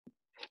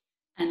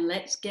and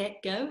let's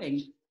get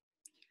going.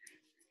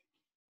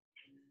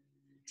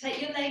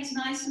 Take your legs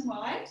nice and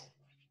wide.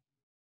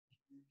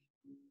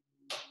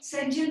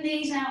 Send your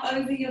knees out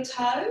over your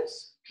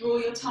toes. Draw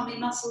your tummy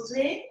muscles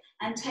in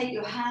and take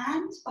your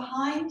hands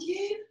behind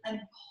you and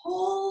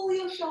pull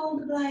your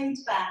shoulder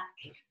blades back.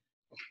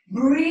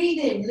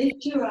 Breathe in,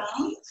 lift your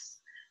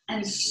arms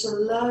and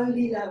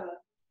slowly lower.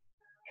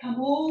 Come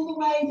all the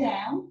way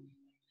down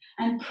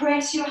and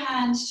press your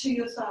hands to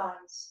your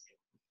thighs.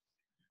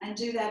 And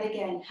do that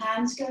again.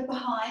 Hands go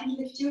behind,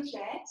 lift your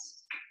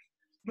chest.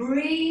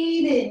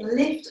 Breathe in,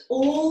 lift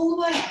all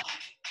the way up.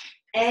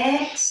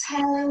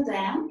 Exhale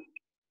down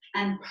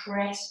and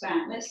press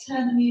back. Let's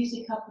turn the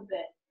music up a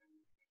bit.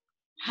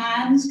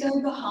 Hands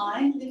go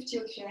behind, lift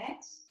your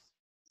chest.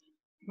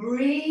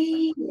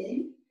 Breathe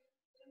in,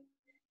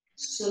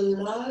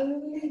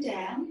 slowly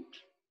down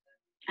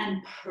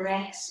and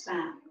press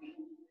back.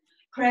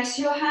 Press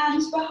your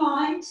hands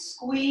behind,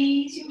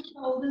 squeeze your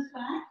shoulders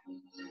back.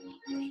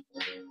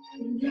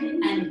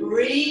 And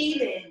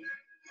breathe in,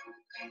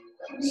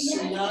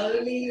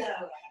 slowly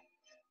lower.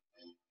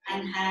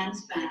 And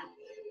hands back.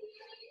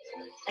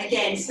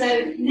 Again,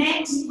 so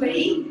next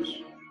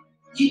week,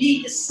 you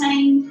need the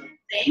same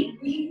thing.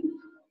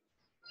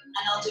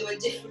 And I'll do a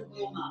different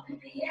warm-up.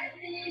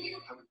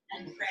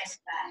 And press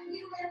back.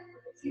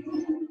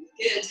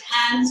 Good.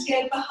 Hands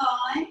go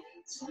behind.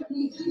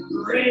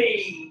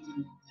 Breathe.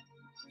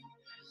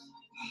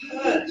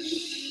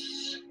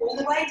 Push. All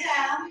the way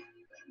down.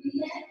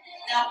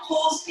 Now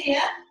pause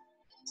here.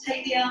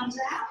 Take the arms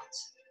out.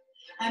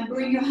 And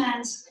bring your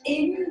hands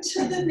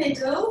into the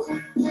middle.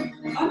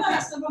 Oh no,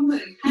 that's the wrong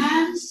move.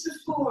 Hands to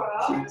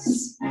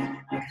forearms.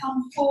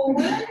 Come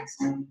forward.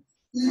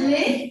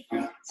 Lift.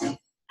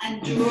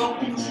 And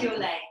drop into your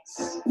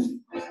legs.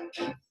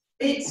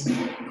 It's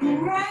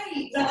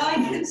great that I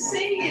can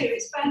see you.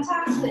 It's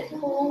fantastic.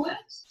 Forward.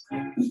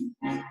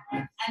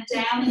 And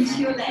down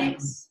into your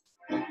legs.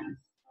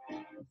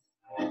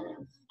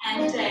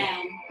 And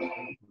down.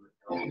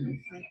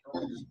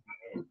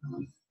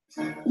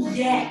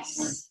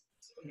 Yes.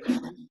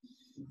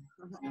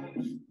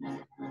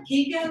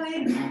 Keep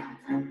going.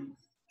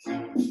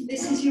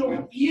 This is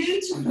your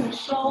beautiful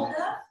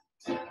shoulder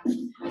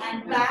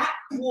and back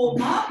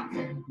warm up.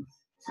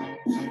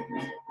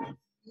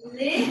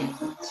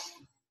 Lift.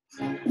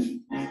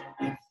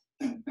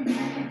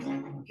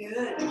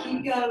 Good.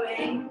 Keep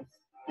going.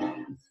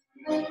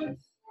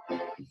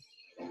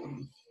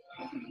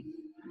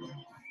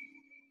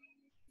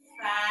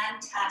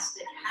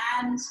 Fantastic.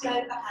 Hands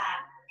go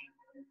back.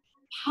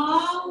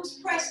 Palms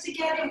pressed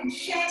together and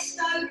chest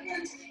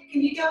opened.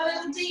 Can you go a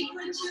little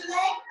deeper into your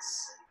legs?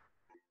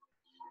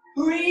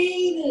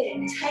 Breathe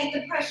in. Take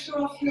the pressure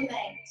off your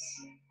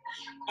legs.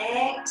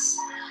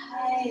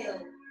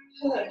 Exhale.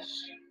 Push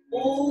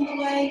all the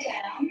way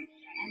down.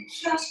 And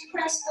just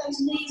press those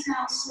knees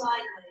out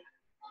slightly.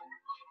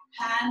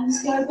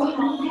 Hands go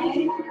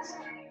behind.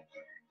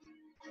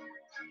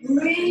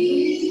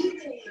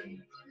 Breathe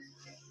in.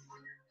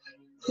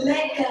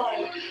 Let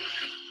go.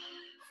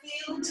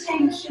 Feel the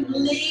tension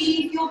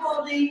leave your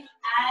body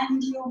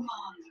and your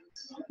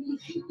mind.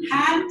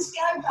 Hands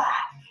go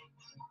back.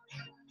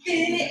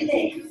 Feel it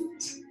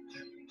lift.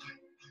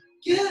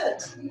 Good.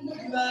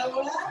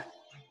 Lower.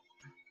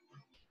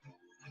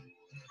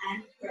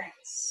 And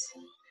press.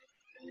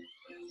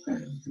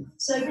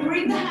 So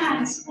bring the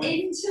hands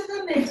into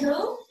the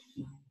middle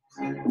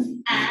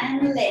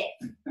and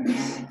lift.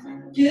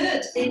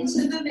 Good.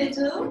 Into the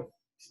middle.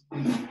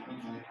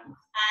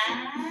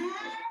 And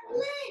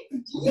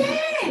lift.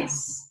 Yes.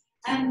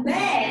 And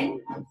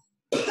then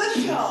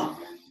push off.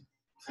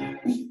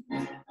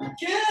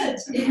 Good.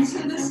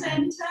 Into the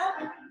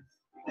center.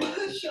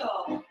 Push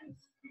off.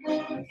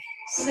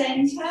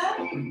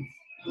 Center.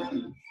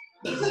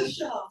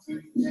 Push off.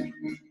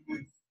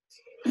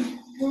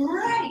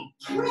 Great.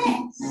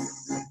 Press.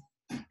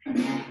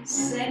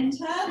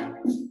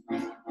 Center.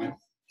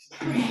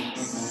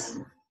 Press.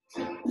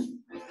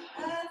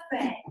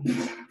 Perfect.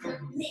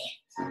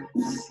 Lift.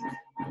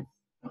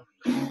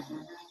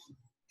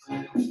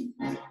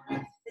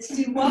 Let's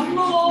do one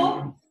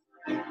more.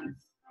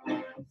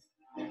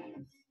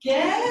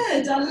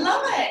 Good, I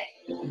love it.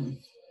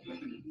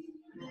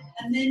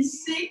 And then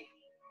sink.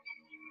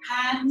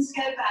 Hands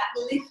go back,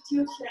 lift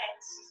your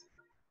chest.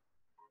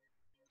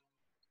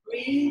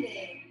 Breathe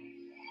in.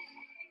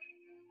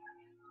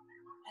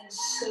 And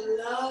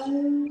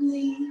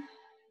slowly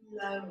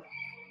lower.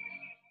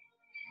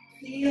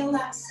 Feel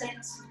that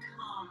sense of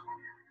calm.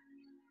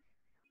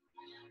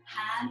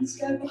 Hands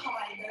go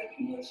behind,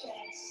 open your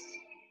chest.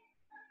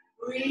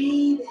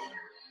 Breathe in.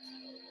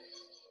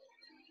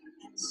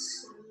 And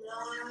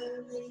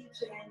slowly,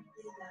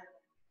 gently lower.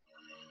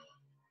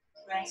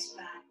 Press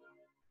back.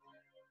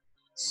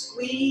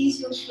 Squeeze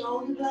your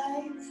shoulder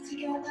blades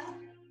together.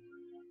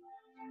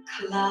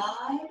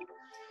 Climb.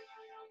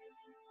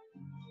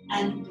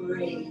 And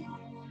breathe.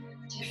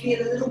 Do you feel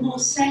a little more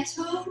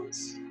settled?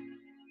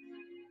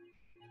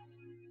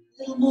 A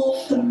little more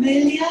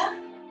familiar?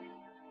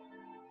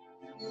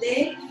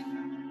 Lift.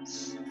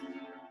 And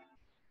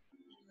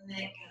let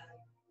go.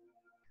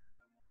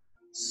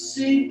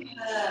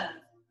 Superb.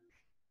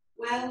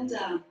 Well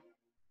done.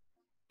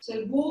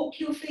 So walk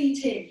your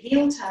feet in,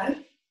 heel toe.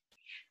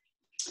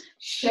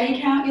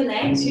 Shake out your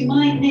legs. You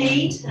might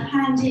need a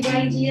handy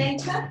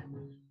radiator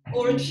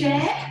or a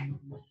chair.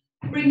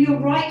 Bring your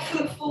right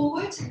foot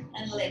forward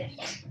and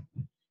lift.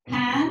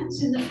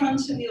 Hands in the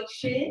front of your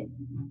shin.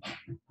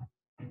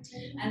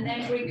 And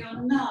then bring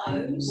your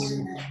nose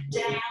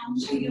down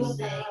to your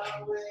knee.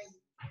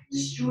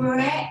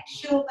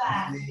 Stretch your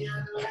back.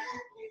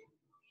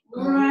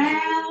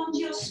 Round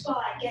your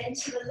spine. Get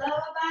into the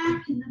lower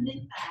back and the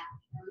mid back.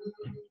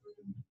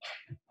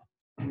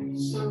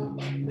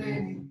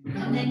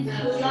 And then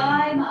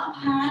climb up,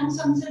 hands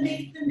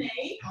underneath the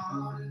knee.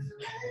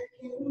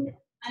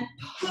 And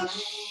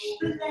push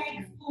the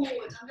leg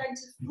forward. I'm going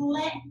to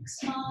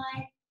flex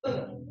my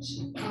foot.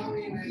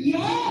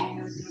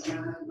 Yes.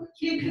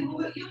 You can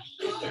put your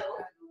heel on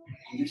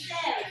the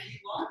chair if you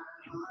want.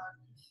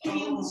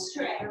 Heel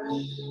stretch.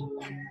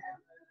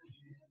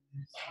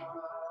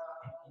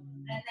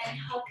 And then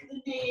hug the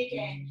knee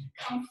again.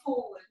 Come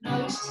forward,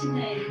 nose to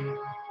knee.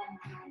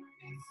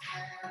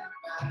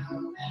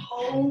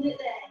 Hold it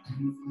there.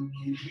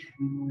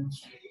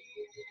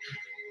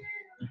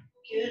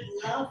 Good,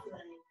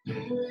 lovely.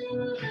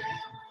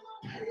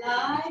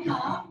 Climb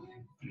up,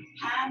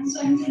 hands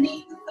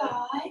underneath the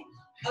thigh.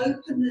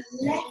 Open the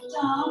left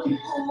arm and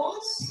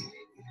pause.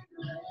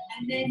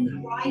 And then the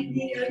right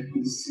knee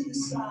opens to the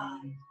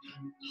side.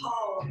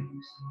 Hold.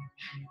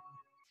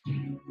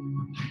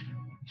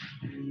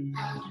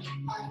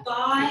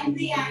 Bind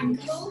the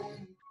ankle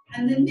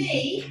and the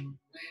knee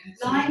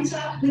lines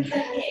up with the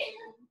hip.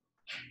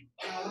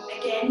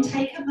 Again,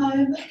 take a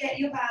moment, get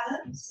your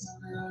balance.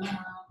 And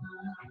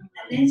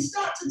then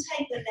start to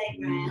take the leg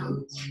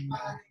round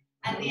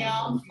and the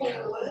arm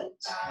forward.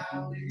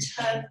 Turn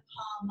the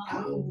palm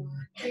up.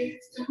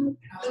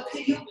 Look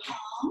at your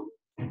palm.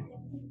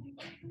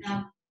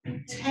 Now,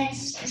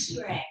 test the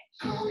stretch.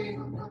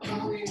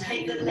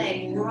 Take the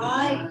leg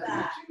right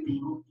back.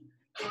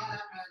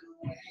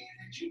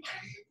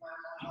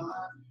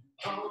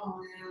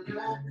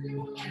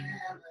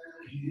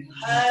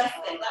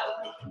 Perfect. That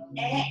would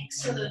make an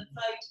excellent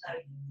photo.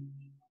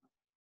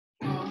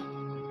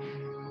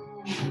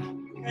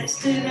 Let's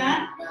do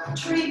that.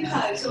 Tree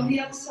pose on the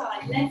other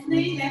side. Left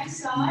knee, left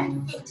side,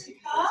 foot to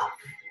calf.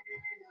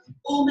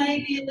 Or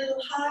maybe a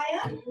little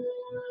higher.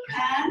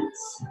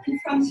 Hands in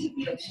front of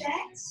your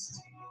chest.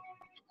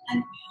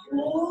 And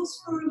pause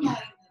for a moment.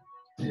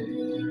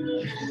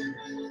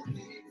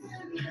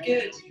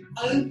 Good.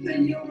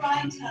 Open your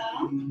right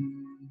arm.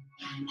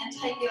 And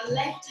take your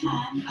left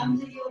hand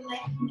under your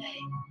left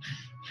knee.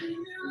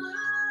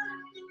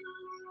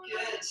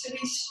 Good. So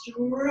we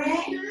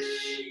stretch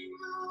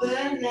the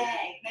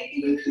leg. Maybe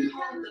you can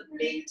hold the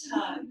big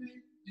toe.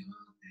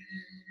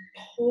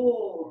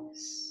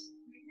 Pause.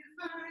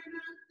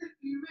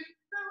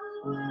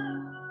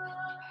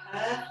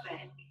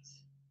 Perfect.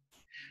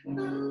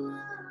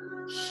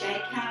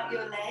 Shake out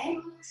your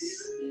legs.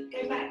 Go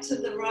back to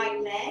the right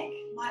leg.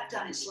 Might have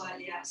done it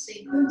slightly out of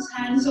sequence.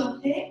 Hands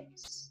on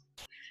hips.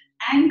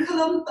 Ankle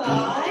on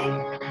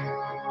thigh.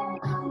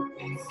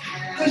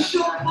 Push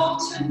your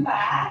bottom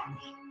back.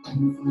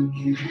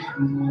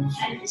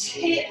 And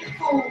tip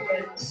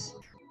forward.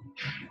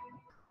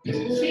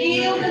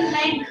 Feel the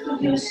length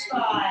of your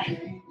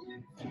spine.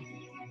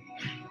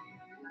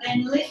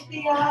 Then lift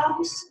the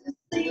arms to the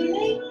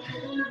ceiling.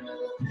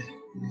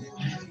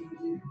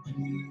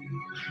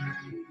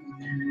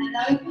 And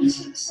open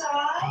to the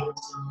side.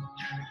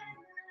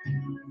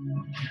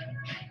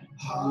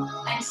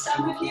 And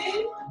some of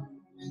you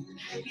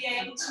will be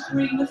able to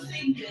bring the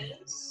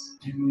fingers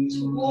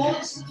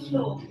towards the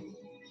floor.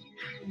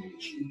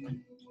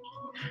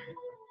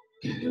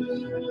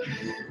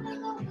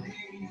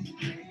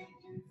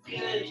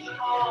 Good.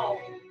 Hold.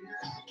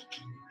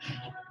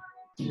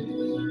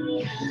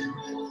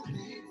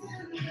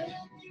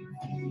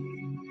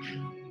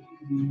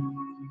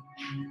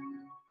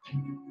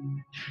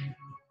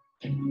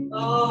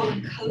 Oh,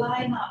 and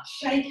climb up.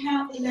 Shake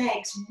out the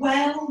legs.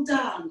 Well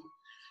done.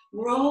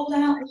 Roll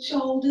out the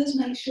shoulders.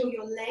 Make sure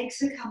your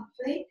legs are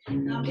comfy.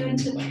 Now I'm going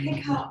to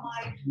pick up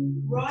my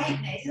right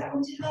knee. Is that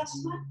what we did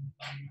last time?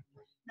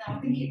 No, I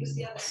think it was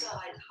the other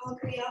side. Hug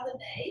the other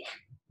knee.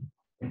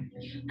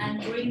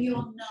 And bring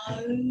your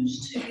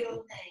nose to your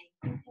knee.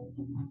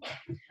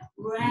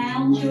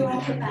 Round your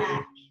upper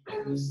back.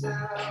 Perfect.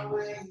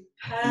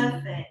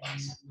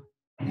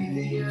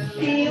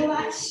 Feel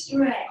that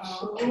stretch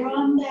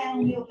run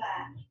down your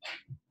back.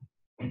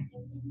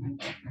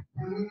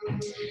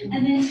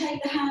 And then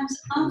take the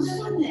hands under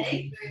the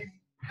knee.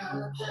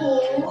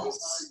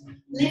 Pause.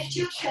 Lift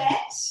your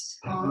chest.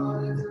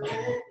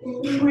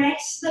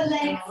 Press the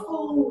leg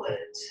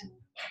forward.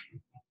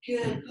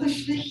 Good.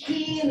 Push the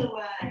heel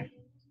away.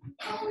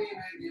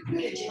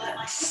 Good. You like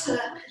my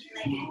serpent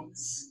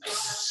leggings?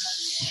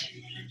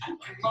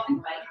 My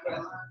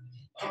favourite.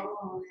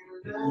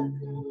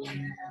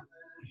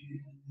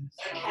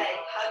 Okay,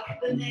 hug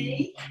the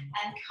knee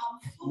and come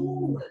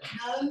forward,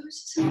 nose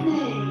to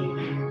knee.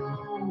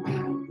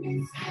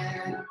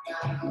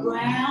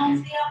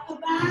 Ground the upper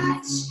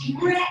back,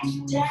 stretch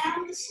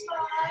down the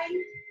spine,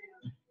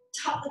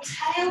 tuck the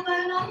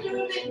tailbone under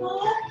a bit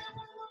more,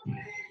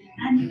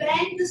 and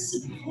bend the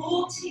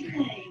supporting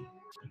knee.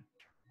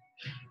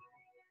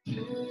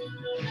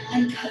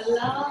 And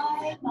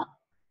climb up.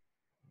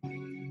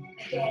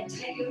 Again,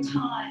 take your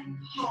time,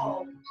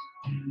 hold.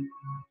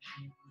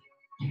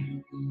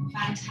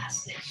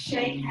 Fantastic,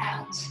 shake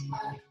out.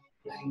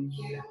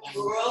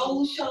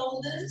 Roll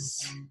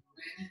shoulders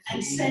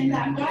and send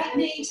that right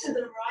knee to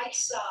the right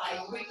side.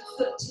 Bring the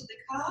foot to the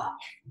calf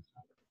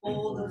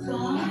or the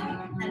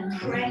thigh and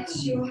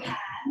press your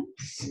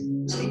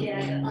hands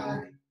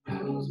together.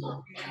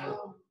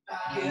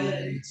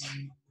 Good.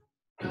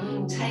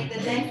 Take the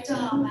left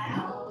arm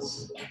out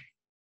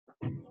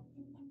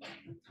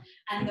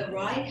and the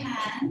right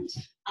hand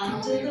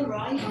under the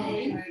right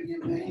knee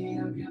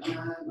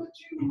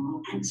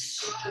and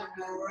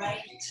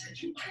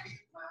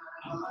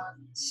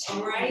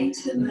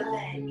straighten the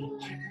leg.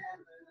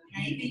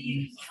 Maybe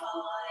you can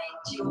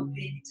find your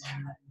big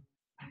toe.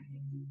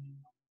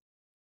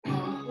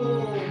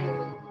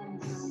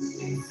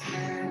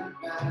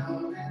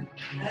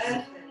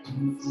 Perfect.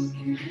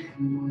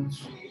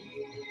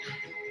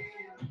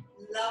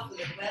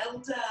 Lovely, well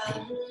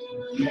done.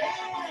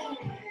 Yay.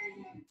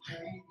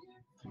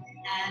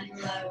 And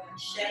lower,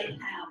 shake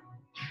out.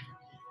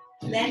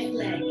 Left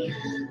leg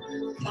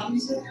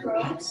comes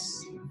across.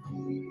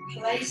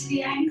 Place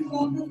the ankle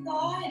on the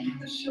thigh and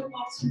push your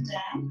bottom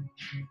down.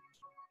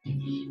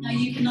 Now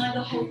you can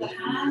either hold the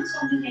hands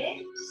on the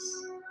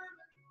hips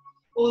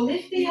or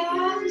lift the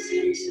arms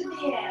into the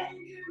air.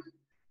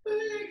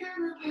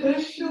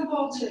 Push your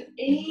bottom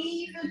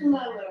even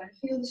lower and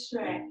feel the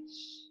stretch.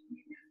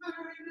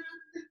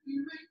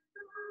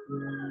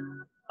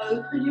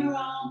 Open your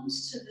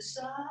arms to the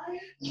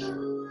side.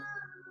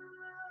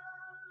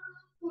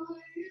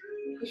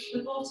 Push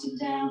the bottom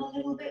down a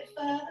little bit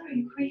further,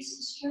 increase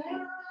the stretch.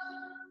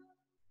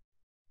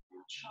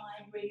 Now try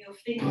and bring your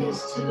fingers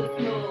to the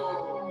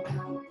floor.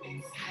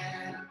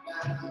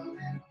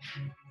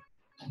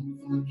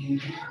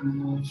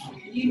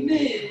 You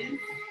move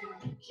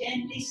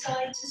gently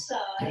side to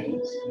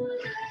side.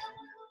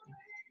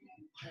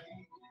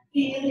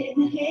 Feel it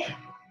in the hip.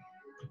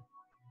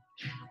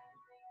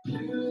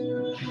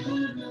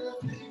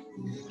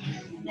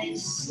 And then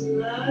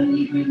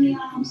slowly bring the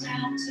arms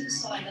out to the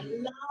side. I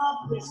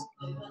love this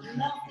move. I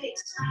love the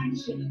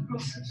expansion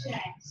across the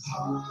chest.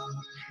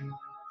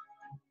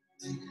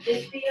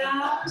 Lift the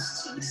arms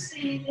to the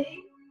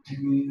ceiling.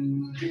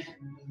 Good.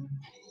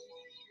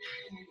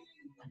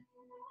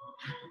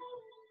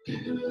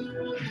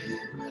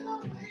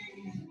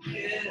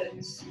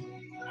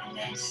 And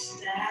then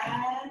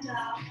stand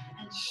up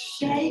and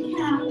shake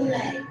out the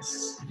legs.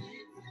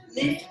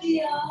 Lift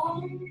the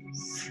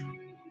arms.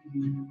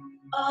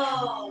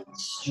 Oh,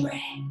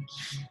 stretch.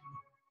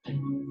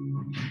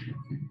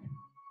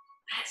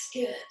 That's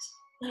good.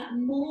 That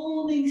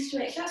morning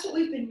stretch. That's what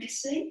we've been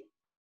missing.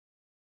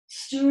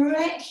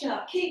 Stretch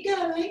up. Keep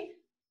going.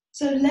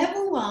 So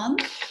level 1,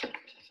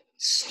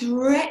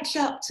 stretch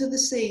up to the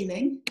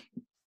ceiling.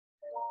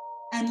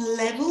 And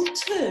level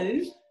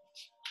 2,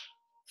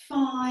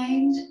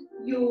 find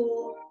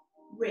your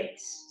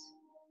wrist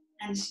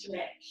and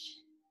stretch.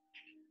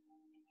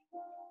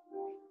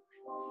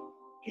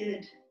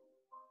 Good.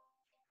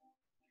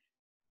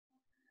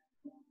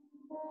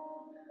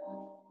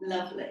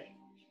 Lovely.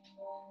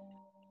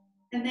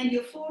 And then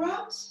your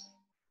forearms.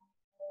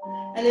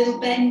 A little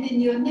bend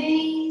in your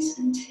knees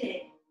and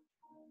tip.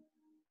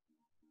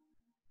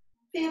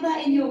 Feel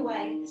that in your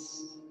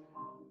waist.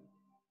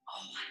 Oh,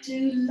 I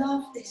do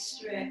love this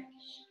stretch.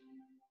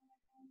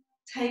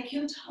 Take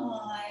your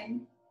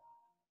time.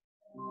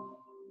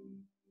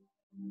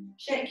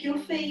 Check your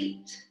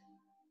feet.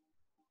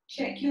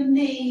 Check your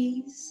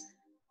knees.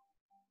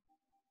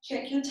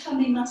 Check your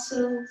tummy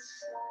muscles.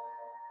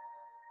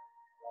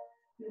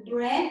 Your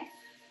breath.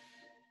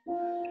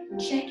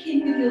 Check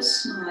in with your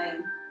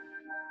smile.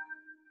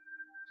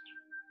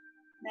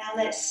 Now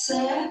let's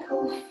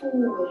circle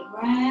forward,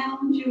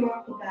 round your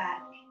upper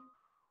back.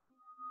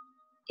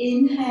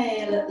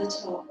 Inhale at the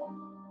top.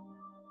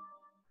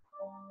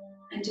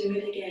 And do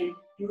it again.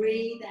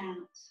 Breathe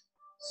out.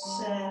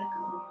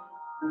 Circle.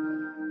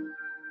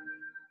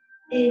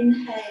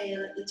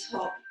 Inhale at the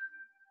top.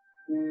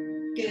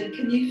 Good.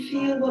 Can you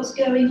feel what's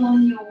going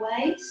on in your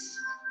waist?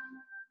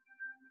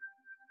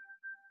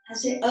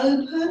 As it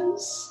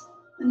opens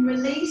and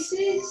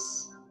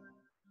releases.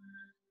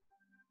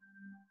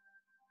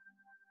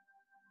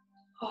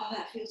 Oh,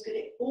 that feels good.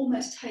 It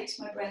almost takes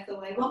my breath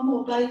away. One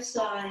more, both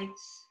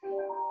sides.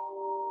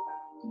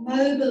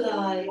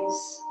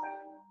 Mobilize.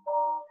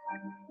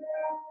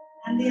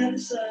 And the other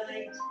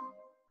side.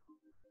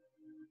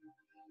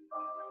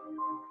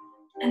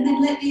 And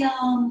then let the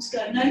arms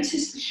go.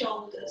 Notice the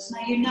shoulders.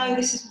 Now you know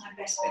this is my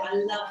best bit. I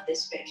love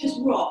this bit. Just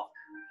rock.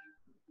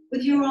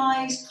 With your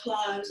eyes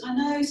closed. I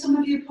know some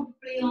of you are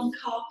probably on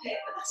carpet,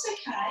 but that's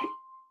okay.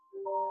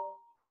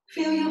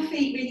 Feel your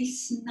feet really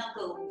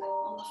snuggle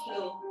on the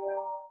floor.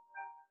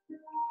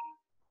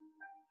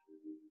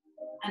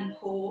 and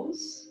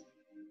pause,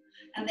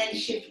 and then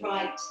shift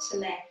right to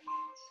left.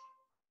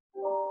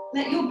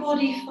 Let your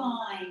body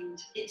find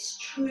its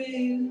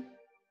true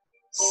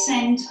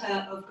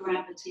centre of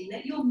gravity.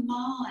 Let your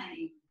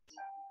mind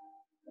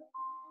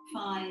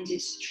find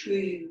its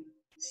true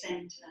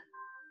centre.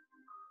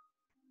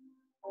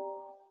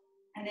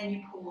 And then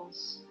you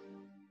pause.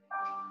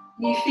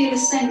 You feel a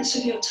sense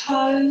of your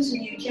toes,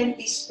 and you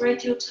gently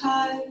spread your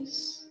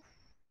toes.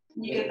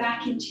 And you go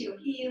back into your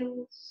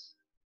heels.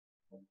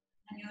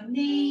 And your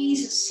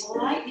knees are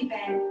slightly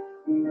bent.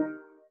 And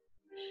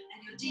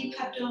your deep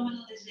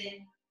abdominal is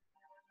in.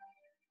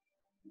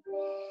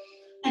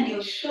 And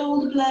your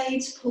shoulder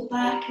blades pull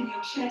back and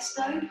your chest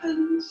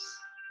opens.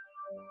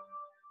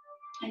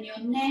 And your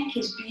neck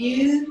is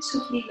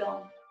beautifully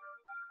long.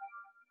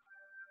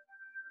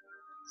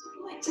 So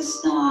I'd like to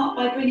start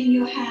by bringing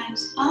your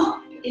hands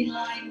up in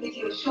line with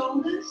your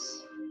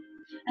shoulders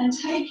and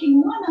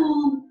taking one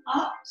arm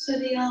up so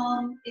the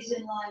arm is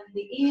in line with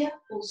the ear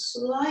or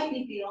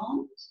slightly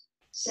beyond,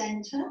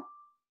 centre,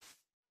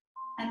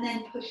 and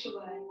then push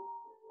away.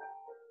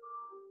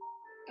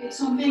 Good,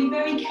 so I'm being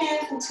very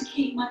careful to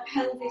keep my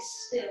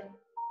pelvis still,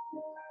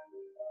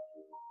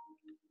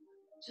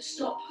 to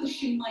stop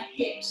pushing my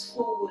hips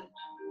forward.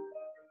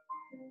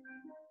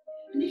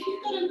 And if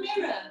you've got a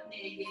mirror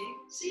near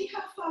you, see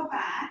how far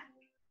back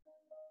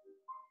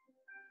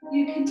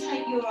you can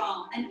take your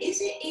arm, and is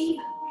it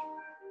even?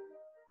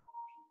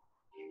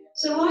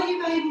 So are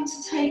you able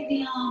to take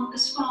the arm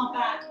as far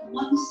back on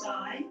one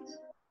side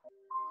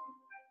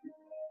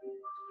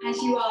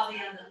as you are the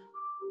other?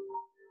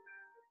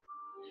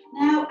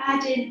 Now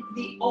add in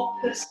the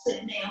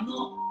opposite knee. I'm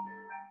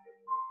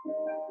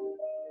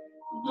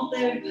not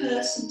there in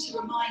person to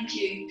remind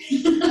you,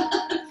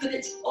 but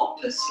it's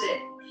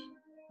opposite.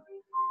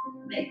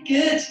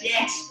 Good,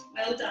 yes,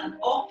 well done.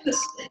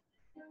 Opposite.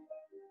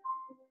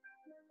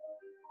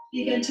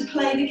 You're going to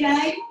play the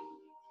game.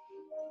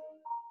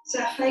 It's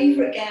our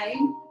favourite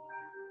game.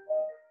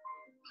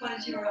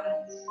 Close your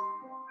eyes.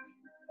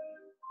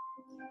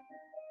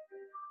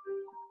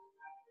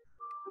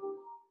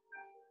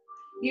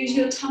 Use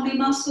your tummy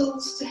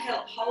muscles to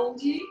help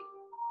hold you.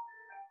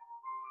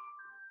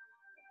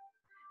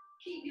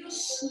 Keep your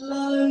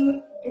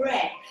slow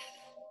breath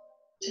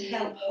to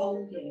help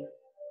hold you.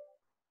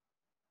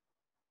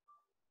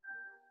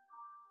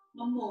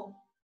 One more.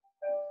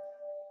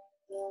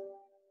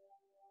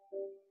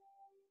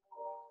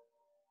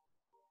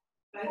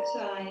 Both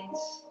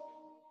sides.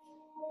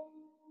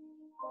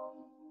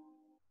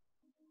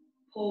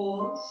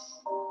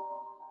 Pause.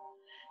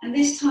 And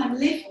this time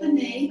lift the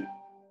knee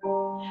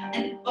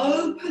and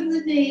open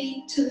the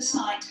knee to the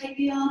side. Take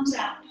the arms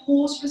out.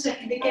 Pause for a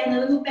second. Again, a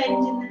little bend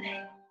in the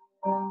knee.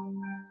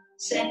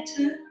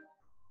 Centre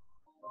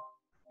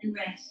and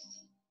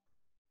rest.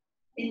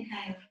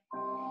 Inhale.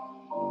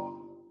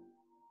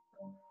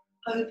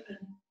 Open.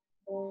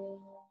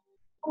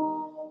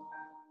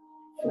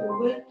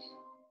 Forward.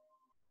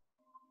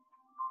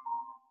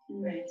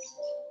 And rest.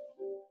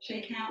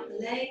 Shake out the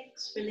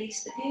legs.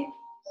 Release the hips.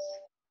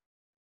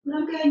 What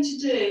I'm going to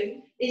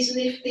do is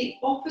lift the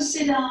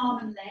opposite arm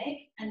and leg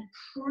and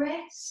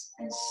press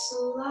and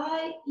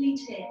slightly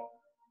tip.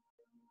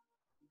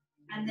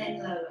 And then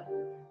lower.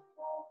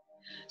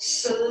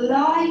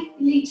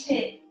 Slightly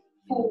tip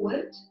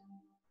forward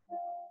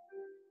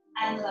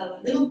and lower.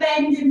 Little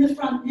bend in the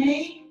front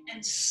knee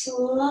and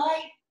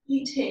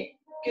slightly tip.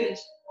 Good.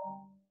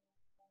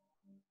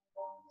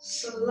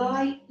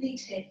 Slightly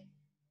tip.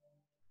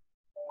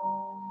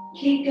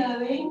 Keep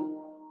going.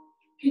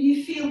 Can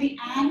you feel the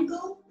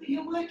angle that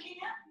you're working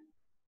at?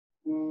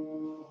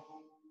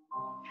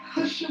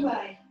 Push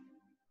away.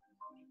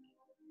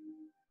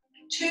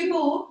 2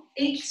 more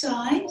each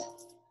side.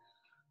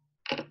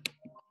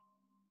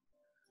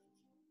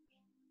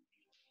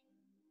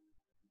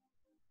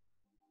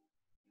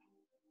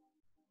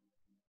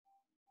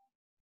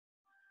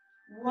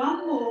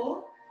 One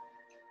more.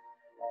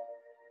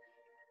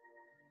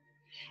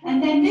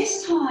 And then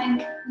this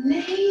time,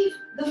 leave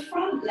the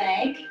front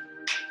leg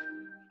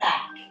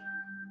back.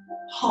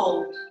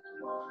 Hold.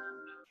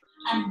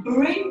 And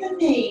bring the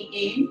knee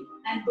in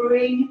and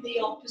bring the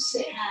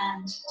opposite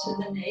hand to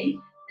the knee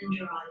and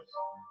drive.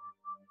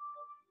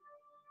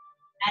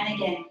 And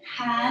again,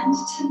 hand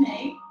to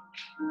knee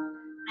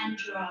and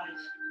drive.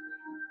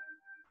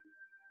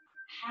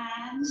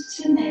 Hand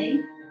to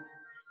knee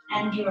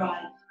and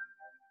drive.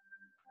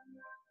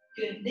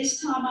 Good.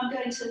 This time I'm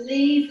going to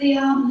leave the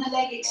arm and the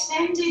leg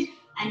extended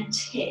and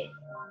tip.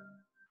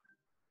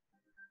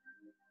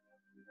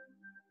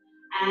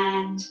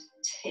 And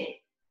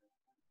tip.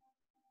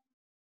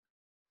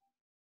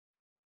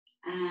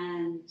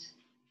 And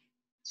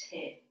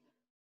tip.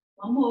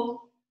 One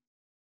more.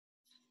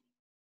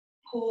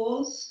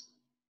 Pause.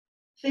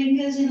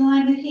 Fingers in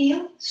line with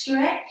heel.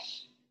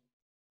 Stretch.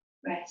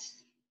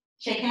 Rest.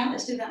 Shake out.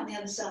 Let's do that on the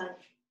other side.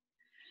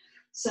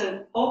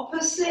 So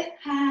opposite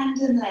hand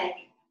and leg.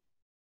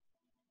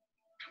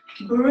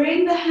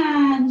 Bring the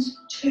hand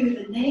to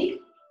the knee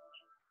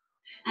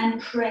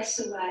and press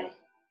away.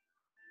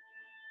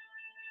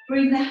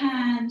 Bring the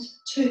hand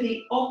to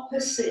the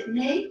opposite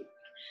knee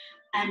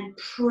and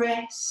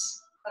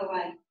press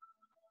away.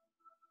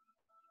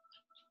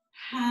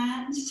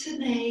 Hand to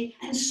knee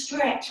and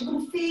stretch. We're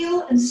going to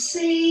feel and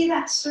see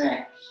that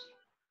stretch.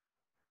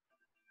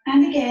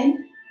 And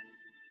again.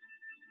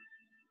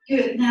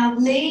 Good. Now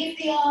leave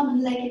the arm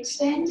and leg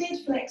extended,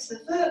 flex the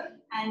foot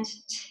and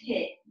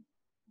tip.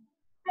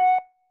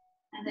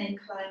 And then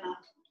climb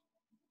up.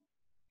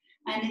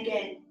 And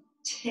again,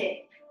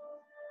 tip.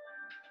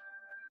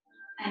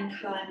 And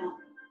climb up.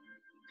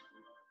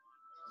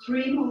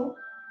 3 more.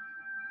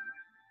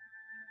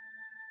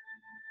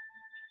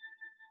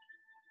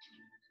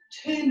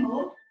 2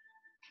 more.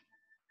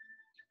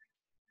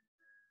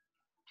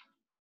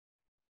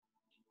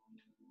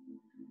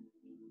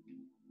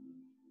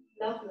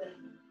 Lovely.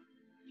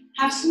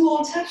 Have some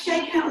water,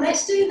 shake out.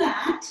 Let's do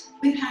that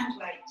with hand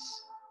weights.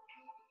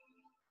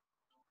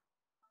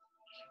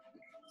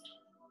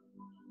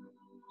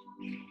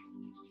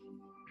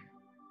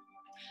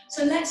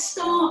 So let's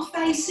start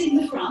facing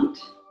the front.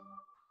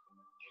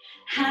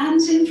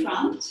 Hands in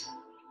front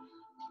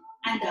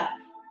and up.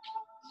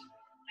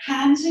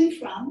 Hands in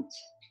front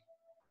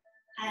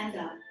and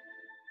up.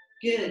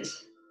 Good.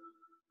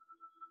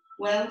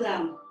 Well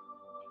done.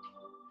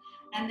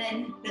 And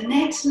then the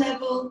next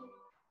level,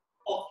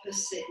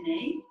 opposite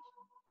knee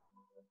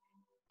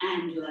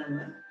and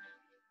lower.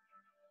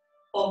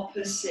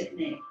 Opposite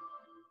knee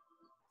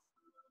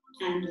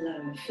and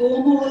lower.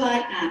 4 more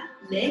like that.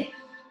 Lift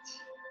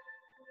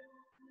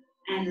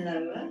and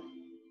lower.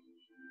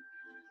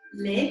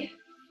 Lift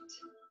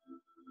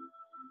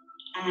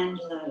and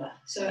lower.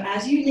 So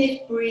as you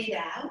lift, breathe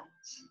out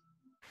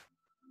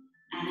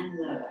and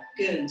lower.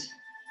 Good.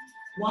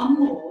 1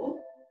 more.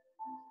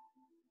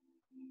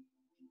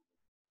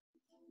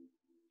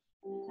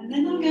 And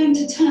then I'm going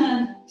to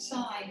turn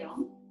side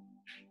on.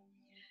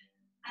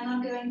 And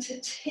I'm going to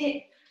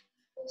tip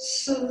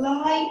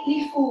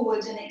slightly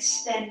forward and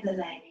extend the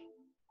leg.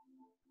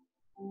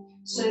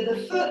 So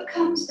the foot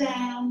comes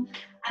down,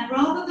 and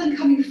rather than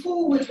coming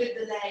forward with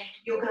the leg,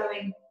 you're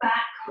going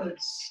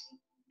backwards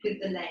with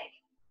the leg.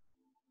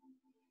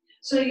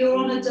 So you're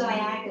on a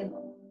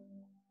diagonal.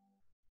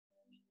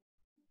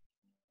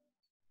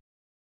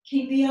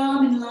 Keep the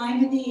arm in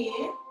line with the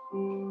ear.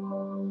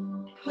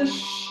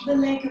 Push the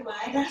leg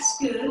away, that's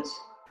good.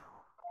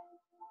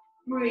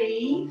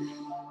 Breathe.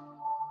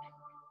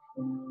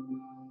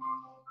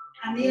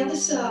 And the other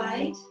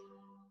side.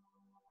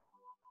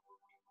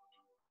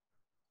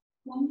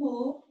 1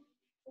 more.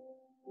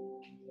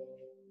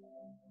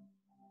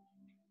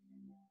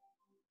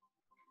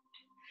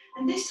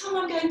 And this time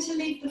I'm going to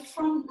leave the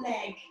front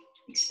leg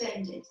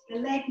extended, the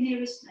leg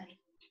nearest me.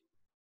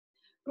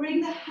 Bring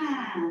the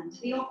hand,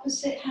 the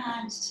opposite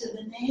hand to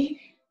the knee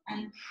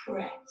and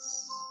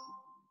press.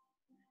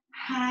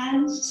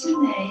 Hand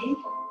to knee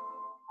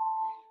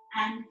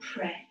and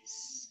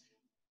press.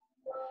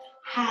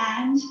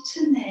 Hand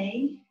to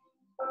knee,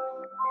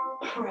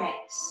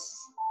 press.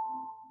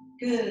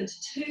 Good,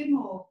 2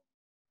 more.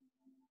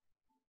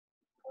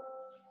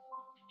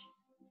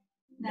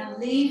 Now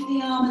leave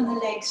the arm and the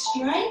leg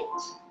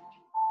straight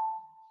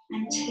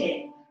and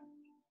tip.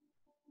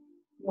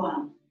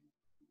 1.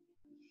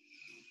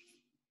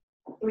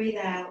 Breathe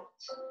out.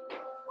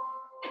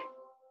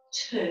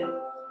 2.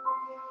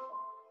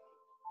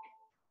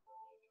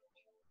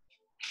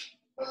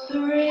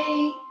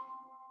 3.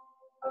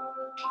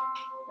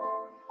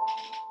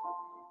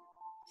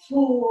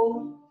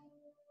 4.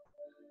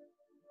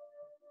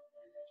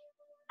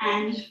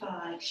 And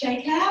 5.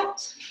 Shake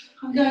out.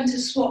 I'm going to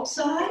swap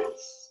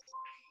sides.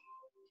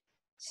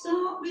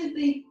 Start with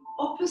the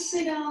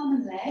opposite arm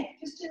and leg.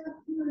 Just do it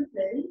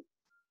smoothly.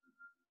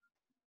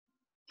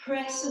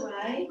 Press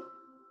away.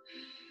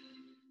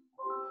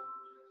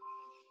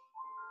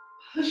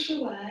 Push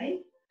away.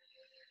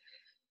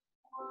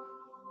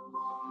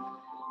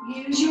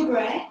 Use your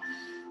breath.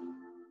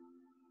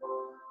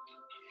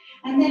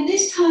 And then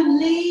this time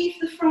leave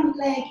the front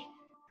leg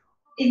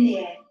in the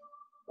air,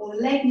 or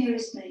the leg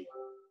nearest me.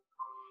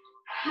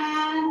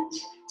 Hand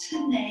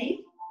to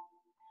knee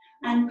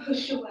and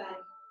push away.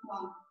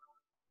 1.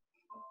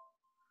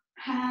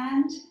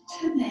 Hand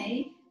to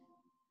knee,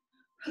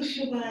 push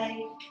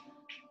away.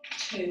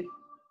 2.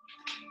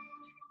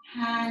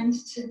 Hand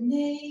to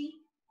knee.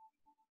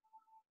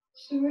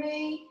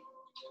 3.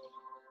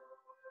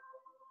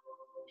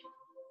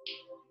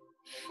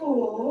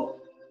 4.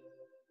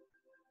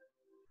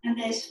 And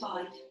there's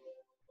 5.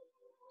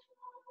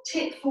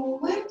 Tip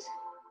forward.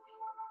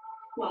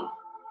 1.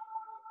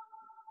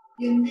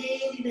 You're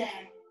nearly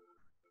there.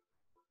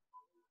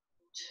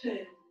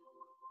 2.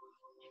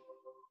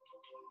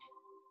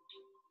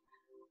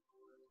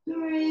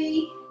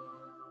 3.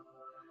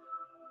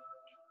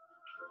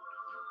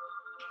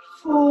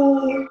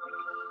 4.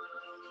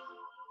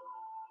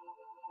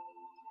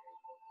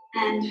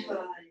 And 5.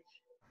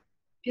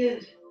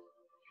 Good.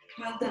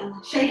 Well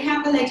done. Shake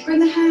out the legs. Bring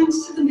the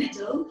hands to the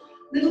middle.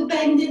 Little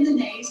bend in the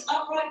knees.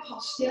 Upright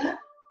posture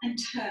and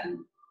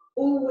turn.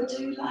 Or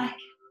do like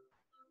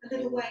a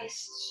little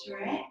waist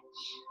stretch.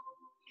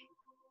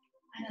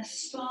 and a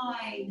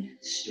spine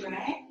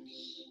stretch.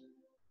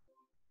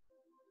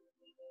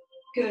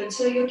 Good,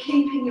 so you're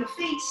keeping your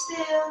feet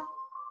still,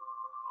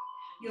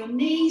 your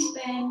knees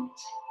bent,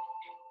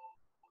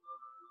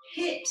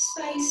 hips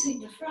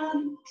facing the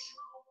front,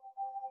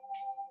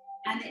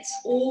 and it's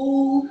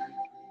all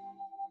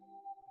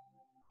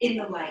in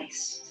the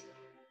waist.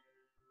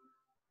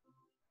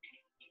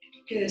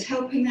 Good,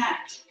 helping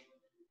that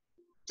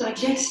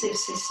digestive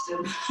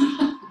system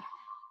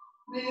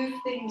move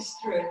things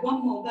through.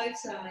 One more, both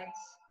sides.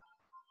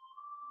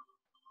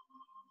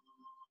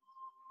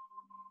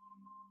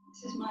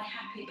 This is my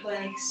happy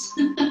place.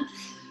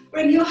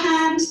 Bring your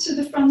hands to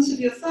the front of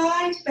your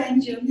thighs,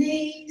 bend your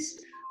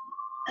knees,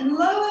 and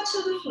lower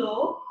to the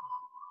floor.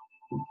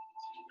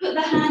 Put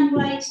the hand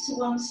weights to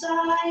one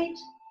side,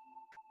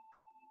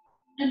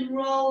 and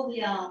roll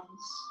the arms.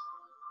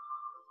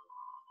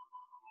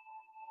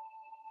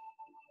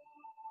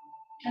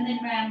 And then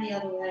round the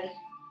other way.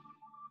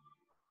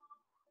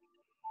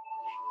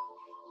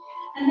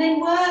 And then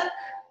work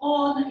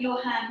on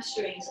your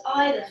hamstrings,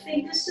 either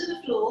fingers to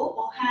the floor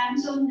or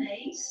hands on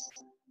knees.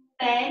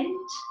 Bend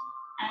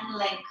and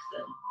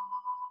lengthen.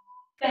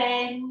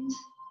 Bend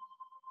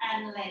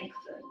and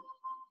lengthen.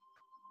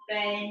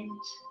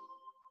 Bend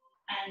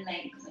and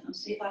lengthen. I'll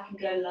see if I can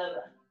go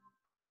lower.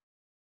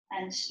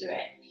 And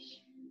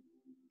stretch.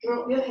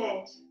 Drop your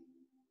head.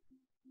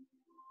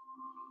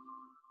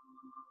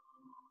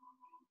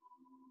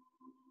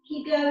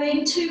 Keep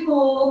going, 2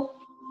 more.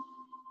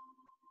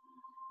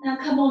 Now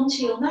come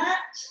onto your mat.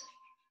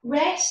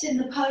 Rest in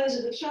the pose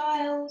of a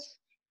child.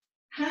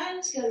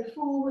 Hands go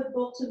forward,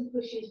 bottom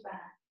pushes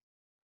back.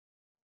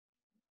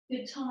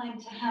 Good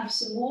time to have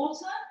some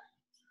water.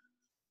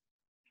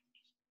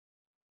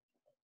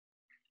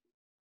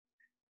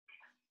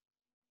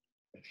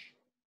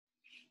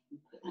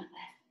 Put that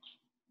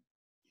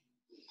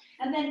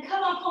there. And then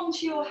come up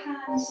onto your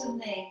hands and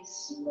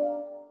knees.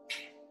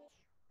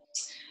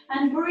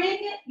 And bring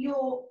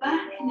your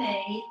back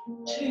knee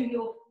to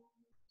your,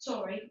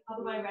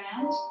 other way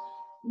around.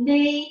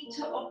 Knee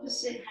to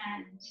opposite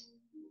hand.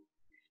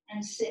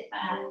 And sit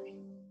back.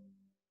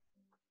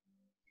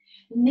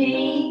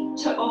 Knee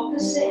to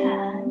opposite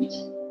hand.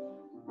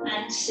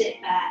 And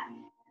sit back.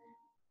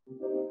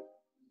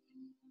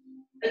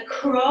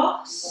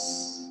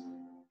 Across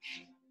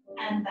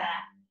and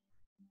back.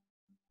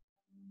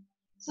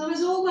 So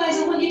as always,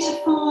 I want you to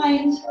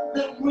find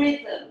the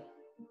rhythm.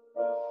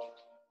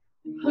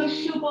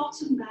 Push your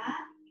bottom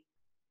back,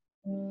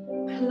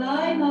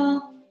 climb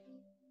up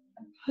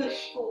and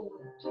push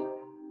forward.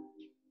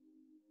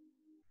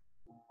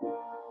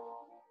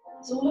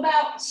 It's all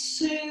about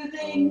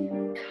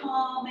soothing,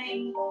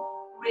 calming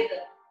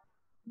rhythm.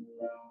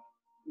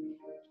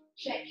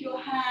 Check your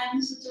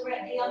hands are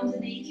directly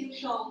underneath your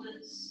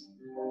shoulders.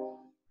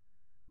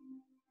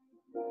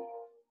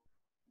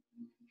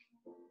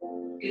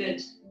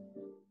 Good.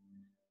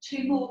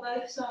 2 more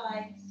both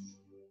sides.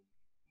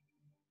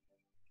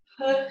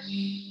 Push.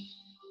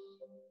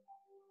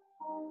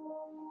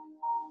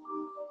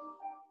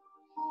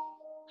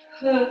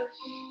 Push.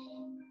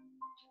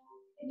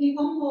 Maybe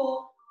 1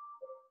 more.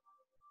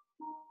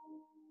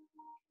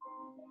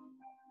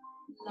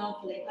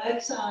 Lovely.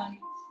 Both sides.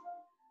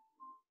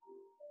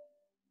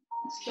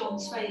 That's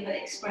John's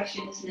favourite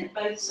expression, isn't it?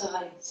 Both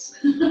sides.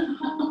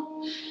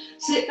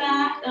 Sit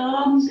back,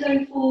 arms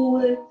go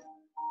forward.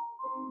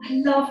 I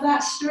love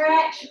that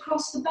stretch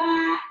across the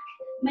back.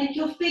 Make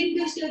your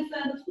fingers go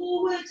further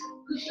forward.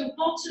 Push your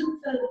bottom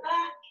further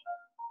back.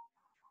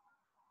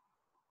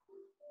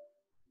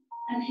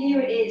 And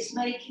here it is,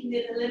 making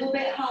it a little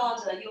bit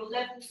harder. Your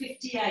level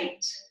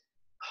 58.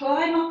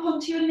 Climb up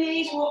onto your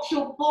knees. Watch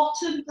your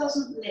bottom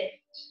doesn't lift.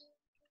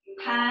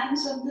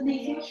 Hands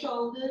underneath your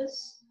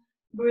shoulders.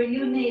 Bring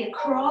your knee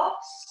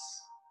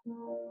across.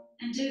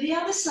 And do the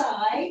other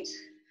side.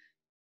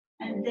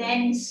 And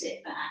then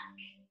sit back.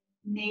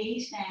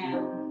 Knees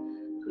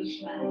down.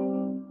 Push back.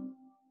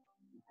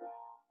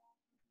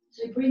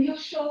 So bring your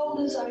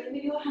shoulders over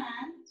your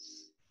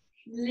hands,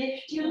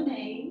 lift your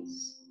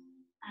knees,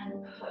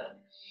 and push,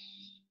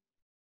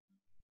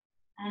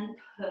 and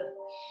push,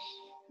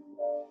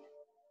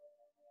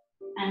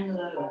 and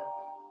lower.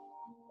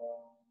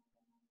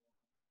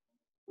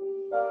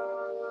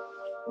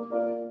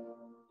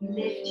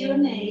 Lift your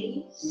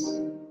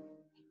knees,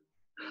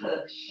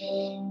 push,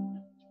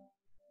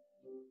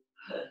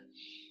 push.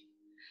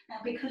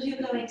 Now because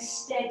you're going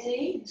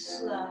steady and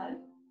slow,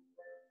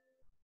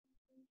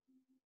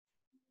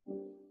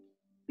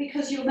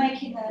 because you're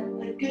making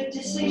a good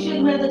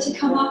decision whether to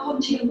come up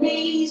onto your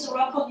knees or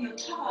up on your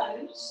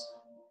toes.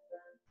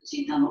 So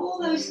you've done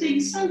all those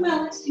things so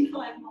well, let's do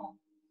 5 more.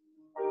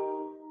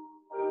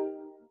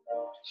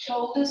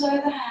 Shoulders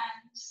over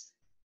hands.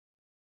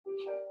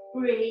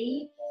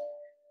 Breathe.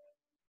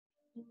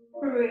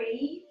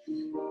 Breathe.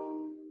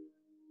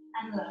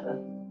 And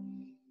lower.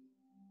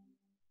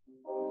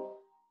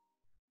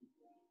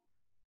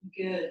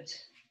 Good.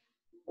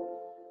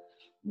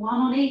 1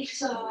 on each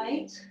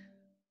side.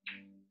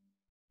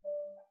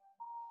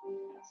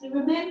 So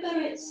remember,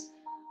 it's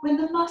when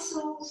the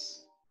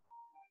muscles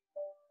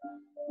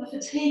the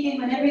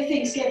fatiguing, when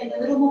everything's getting a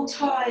little more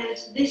tired,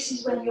 this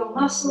is when your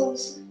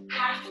muscles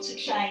have to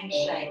change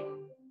shape.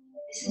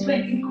 This is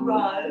when you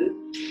grow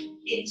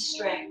in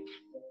strength.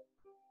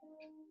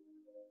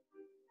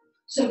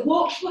 So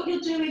watch what you're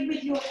doing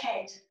with your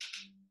head.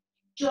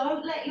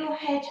 Don't let your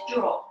head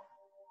drop.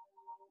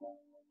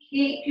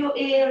 Keep your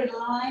ear in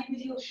line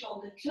with your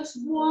shoulder. Just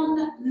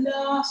one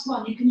last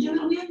one. You can do it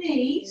on your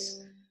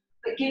knees,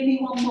 but give me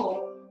one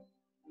more.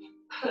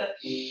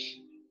 Push.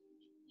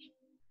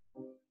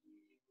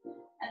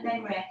 And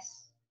then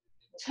rest.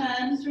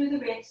 Turn through the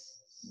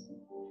wrists.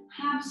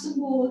 Have some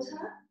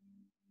water.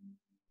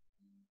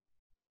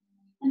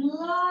 And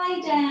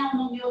lie down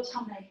on your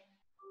tummy.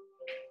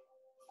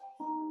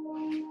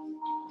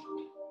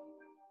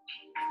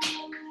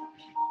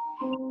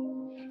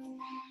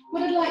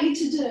 What I'd like you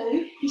to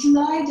do is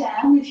lie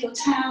down with your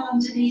towel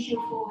underneath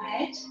your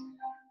forehead,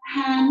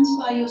 hands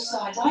by your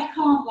sides. I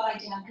can't lie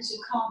down because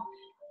you can't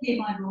hear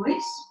my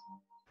voice.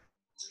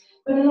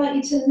 But I'd like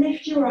you to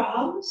lift your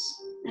arms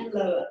and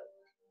lower.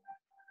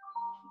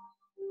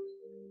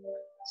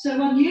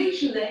 So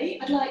unusually,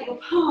 I'd like your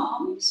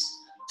palms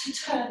to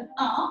turn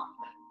up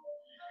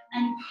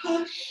and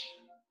push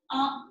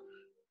up.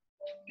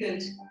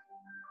 Good.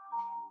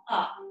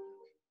 Up.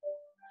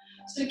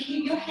 So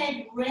keep your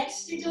head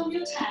rested on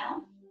your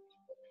towel.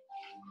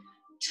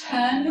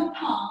 Turn your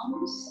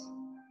palms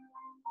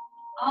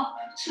up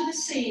to the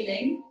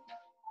ceiling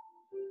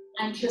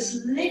and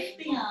just lift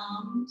the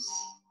arms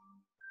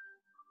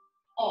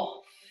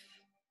off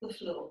the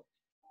floor.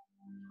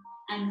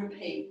 And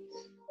repeat.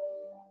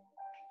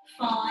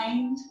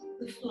 Find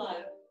the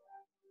flow.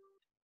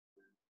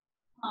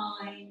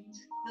 Find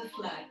the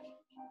flow.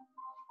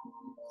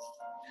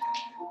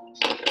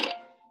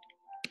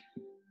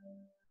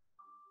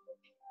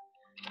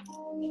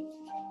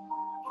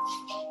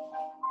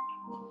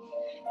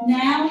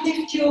 Now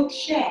lift your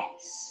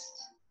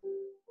chest.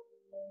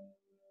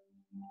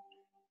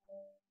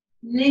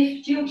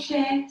 Lift your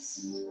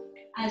chest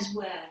as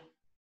well.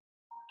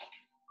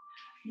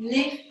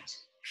 Lift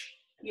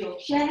your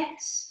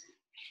chest,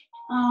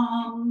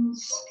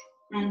 arms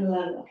and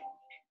lower.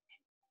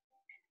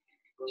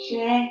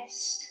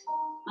 Chest,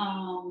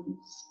 arms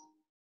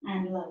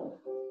and lower.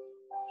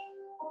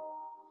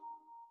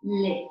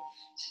 Lift.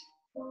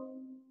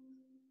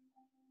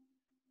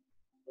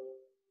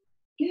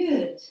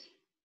 Good.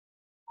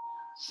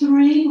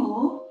 3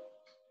 more.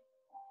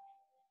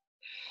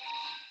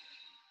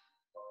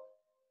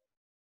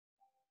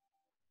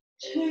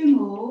 2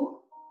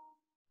 more.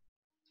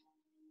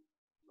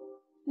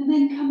 And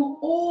then come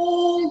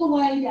all the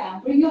way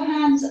down. Bring your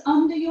hands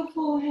under your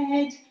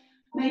forehead.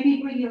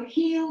 Maybe bring your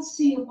heels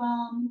to your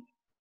bum.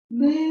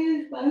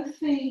 Move both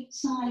feet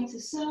side to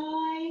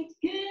side.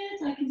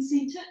 Good. I can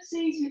see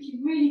tootsies, which is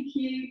really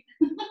cute.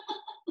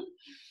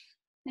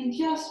 And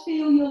just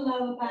feel your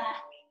lower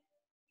back.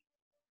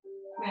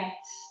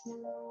 Rest.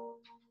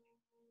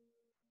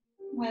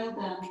 Well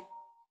done.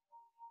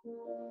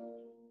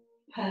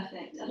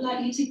 Perfect. I'd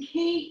like you to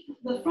keep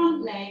the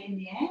front leg in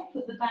the air,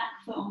 put the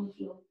back foot on the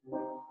floor.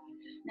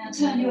 Now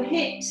turn your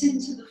hips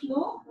into the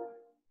floor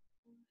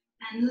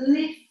and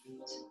lift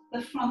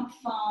the front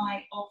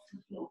thigh off the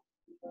floor.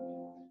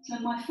 So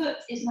my foot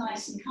is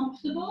nice and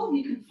comfortable.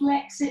 You can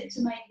flex it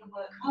to make the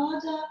work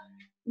harder.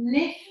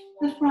 Lift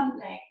the front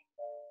leg.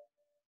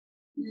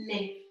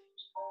 Lift.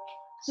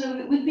 So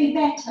it would be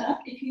better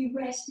if you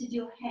rested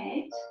your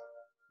head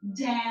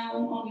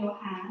down on your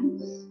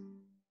hands.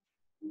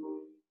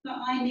 But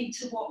I need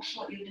to watch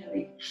what you're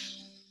doing.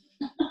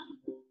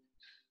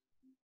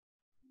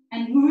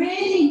 And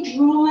really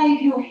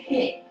drive your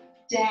hip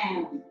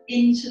down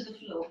into the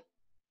floor.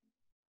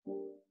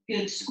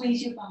 Good,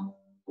 squeeze your bum.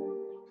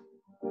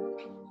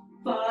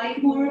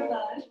 5 more of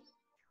those.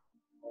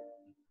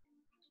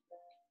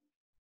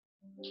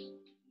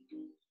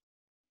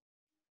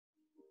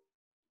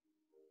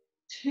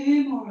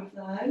 2 more of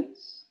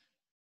those.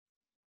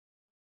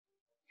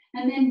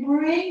 And then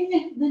bring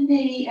the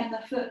knee and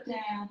the foot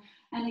down.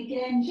 And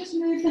again, just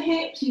move the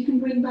hips. You can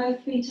bring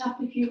both feet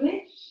up if you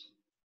wish.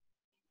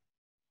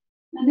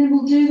 And then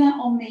we'll do that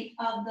on the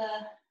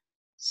other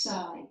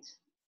side.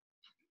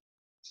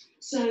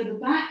 So the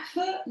back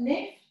foot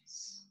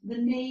lifts, the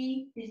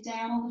knee is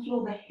down on the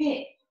floor, the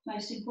hip,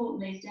 most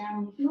importantly, is down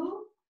on the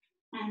floor,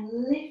 and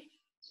lift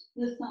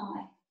the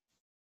thigh.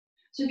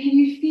 So can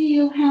you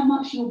feel how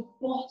much your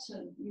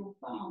bottom, your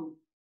bum,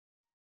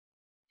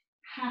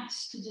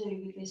 has to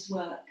do with this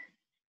work?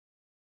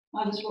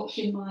 I was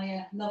watching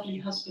my lovely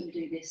husband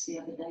do this the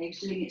other day. He was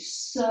doing it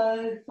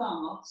so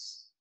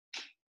fast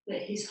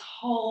that his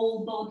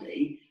whole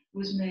body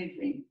was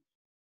moving.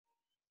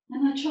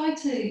 And I tried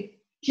to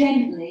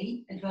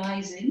gently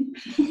advise him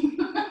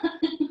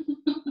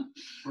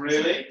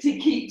Really? to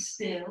keep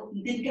still.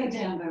 It didn't go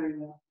down very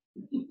well.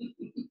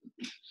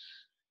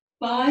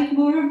 5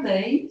 more of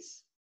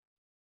these.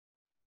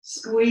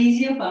 Squeeze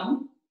your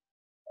bum.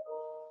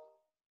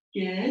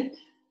 Good.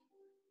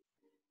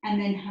 And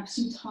then have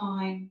some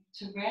time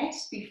to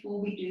rest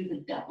before we do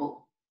the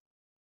double.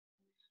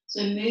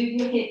 So move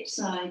your hips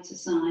side to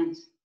side.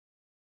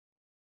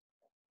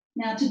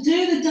 Now to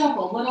do the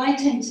double, what I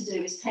tend to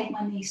do is take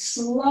my knees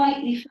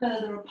slightly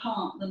further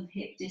apart than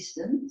hip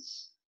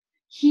distance,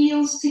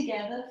 heels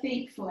together,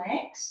 feet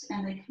flexed,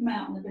 and they come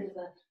out in a bit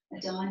of a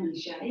diamond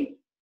shape.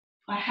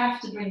 I have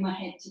to bring my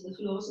head to the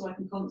floor so I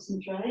can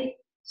concentrate.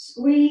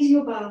 Squeeze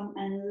your bum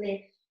and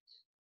lift.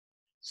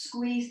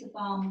 Squeeze the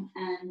bum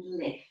and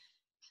lift.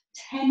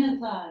 10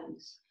 of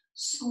those.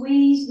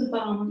 Squeeze the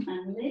bum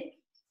and lift.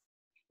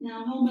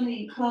 Now,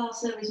 normally in class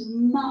there is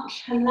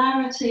much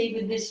hilarity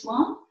with this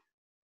one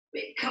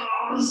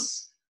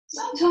because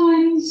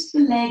sometimes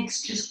the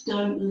legs just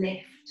don't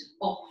lift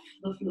off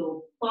the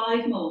floor.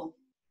 5 more.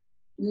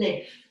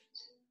 Lift.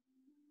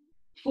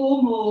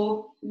 4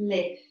 more.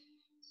 Lift.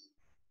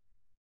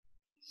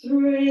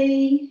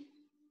 3,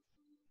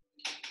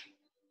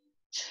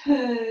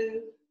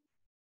 2,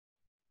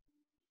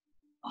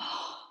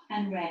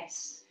 and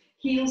rest.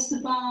 Heels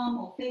to bum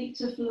or feet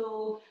to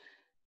floor.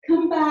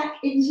 Come back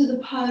into the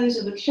pose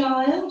of a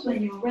child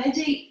when you're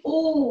ready,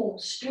 or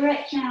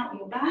stretch out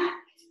your back.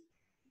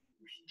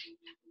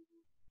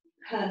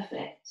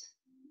 Perfect.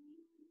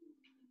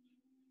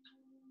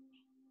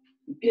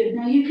 Good.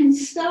 Now you can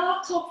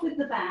start off with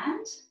the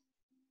band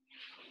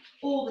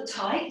or the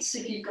tights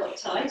if you've got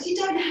tights. You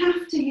don't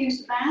have to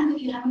use the band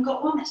if you haven't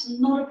got one. It's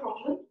not a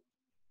problem.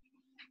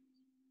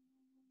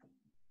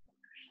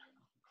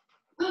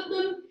 Put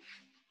them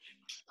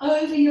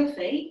over your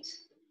feet,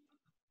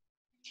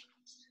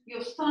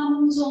 your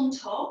thumbs on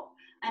top,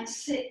 and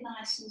sit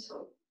nice and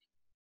tall.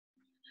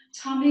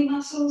 Tummy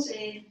muscles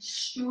in,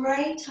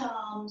 straight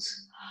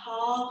arms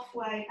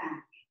halfway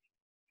back.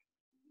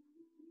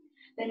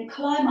 Then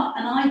climb up,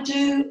 and I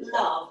do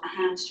love a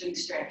hamstring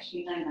stretch,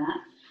 you know that.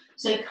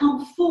 So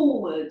come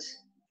forward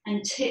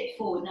and tip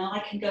forward. Now I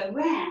can go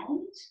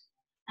round,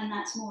 and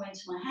that's more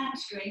into my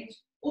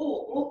hamstrings,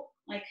 or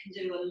I can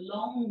do a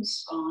long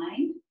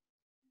spine,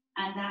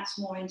 and that's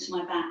more into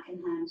my back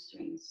and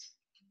hamstrings.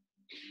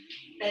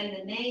 Bend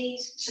the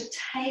knees, so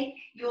take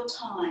your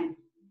time.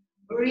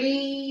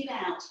 Breathe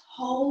out,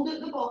 hold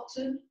at the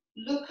bottom,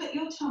 look at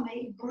your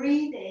tummy,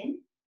 breathe in.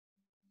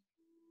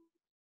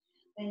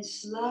 Then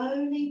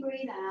slowly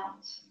breathe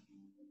out.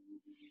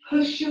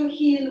 Push your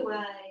heel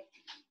away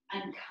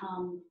and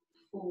come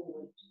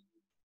forward.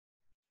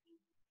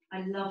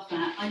 I love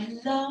that. I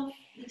love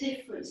the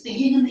difference, the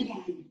yin and the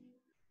yang.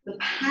 The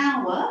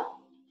power,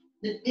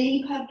 the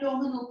deep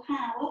abdominal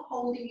power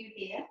holding you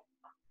here.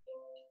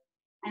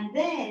 And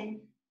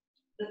then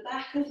the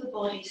back of the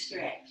body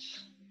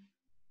stretch.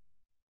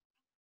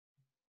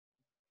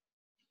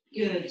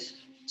 Good.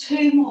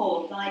 2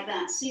 more like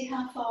that. See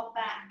how far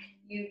back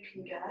you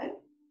can go.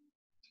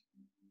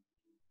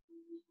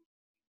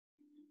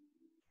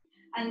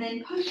 And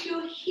then push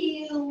your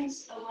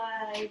heels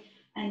away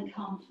and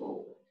come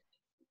forward.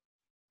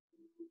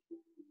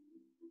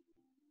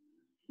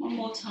 One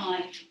more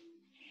time.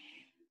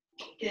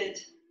 Good.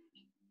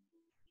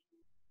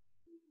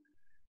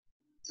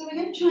 So we're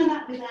going to try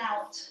that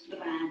without the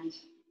band.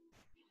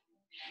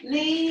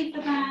 Leave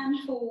the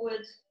band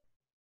forward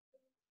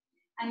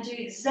and do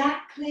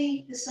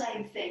exactly the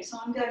same thing. So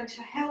I'm going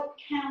to help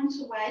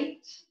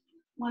counterweight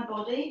my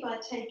body by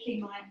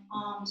taking my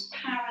arms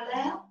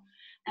parallel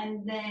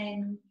and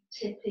then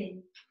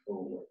tipping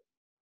forward.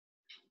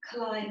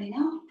 Climbing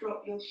up,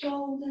 drop your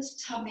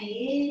shoulders,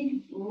 tummy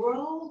in,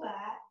 roll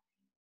back,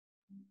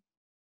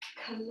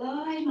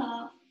 climb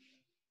up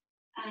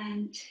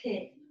and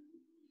tip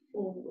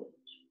forward.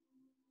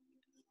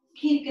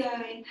 Keep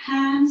going,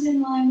 hands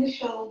in line with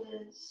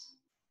shoulders.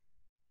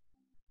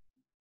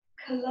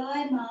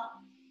 Climb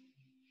up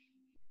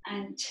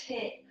and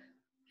tip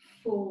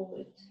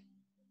forward.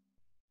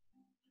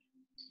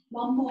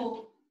 One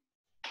more.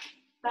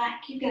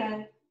 Back you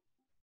go.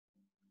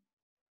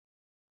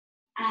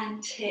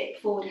 And tip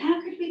forward.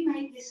 How could we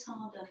make this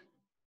harder?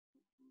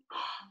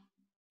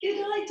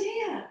 Good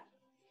idea.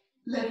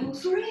 Level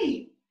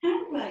 3,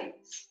 hand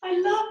weights. I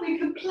love we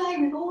can play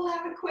with all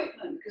our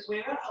equipment because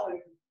we're at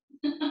home.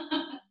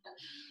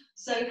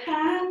 So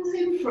hands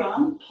in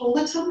front, pull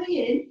the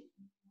tummy in,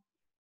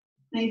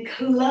 then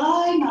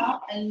climb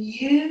up and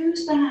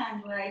use the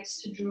hand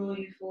weights to draw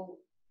you forward.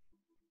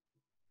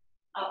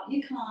 Up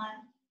you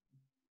climb,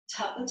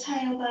 tuck the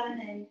tailbone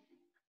in,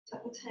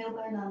 tuck the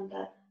tailbone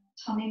under,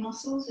 tummy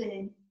muscles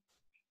in,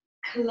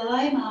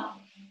 climb up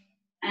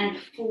and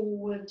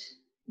forward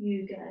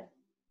you go.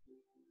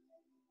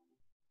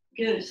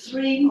 Good,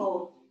 3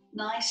 more.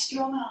 Nice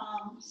strong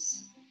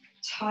arms.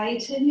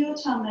 Tighten your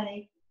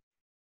tummy.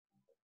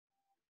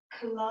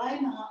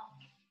 Climb up,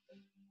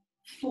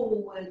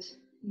 forward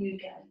you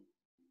go.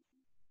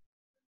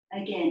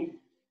 Again,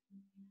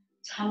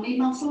 tummy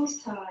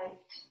muscles tight.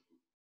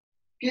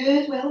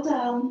 Good, well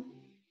done.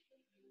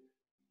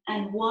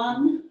 And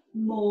 1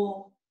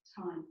 more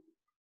time.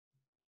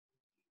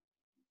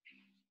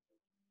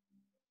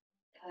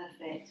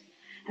 Perfect.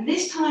 And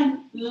this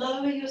time,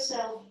 lower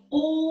yourself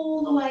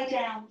all the way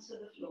down to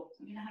the floor.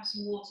 I'm going to have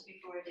some water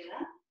before I do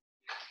that.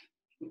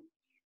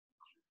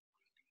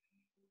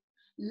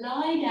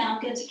 Lie down,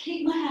 I'm going to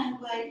keep my hand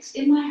weights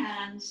in my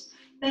hands,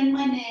 bend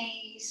my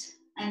knees,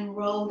 and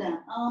roll down.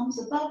 Arms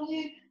above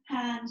you,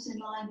 hands in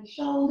line with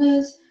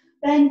shoulders,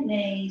 bent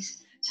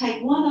knees.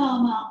 Take one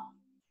arm up,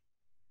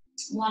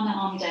 one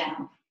arm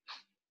down.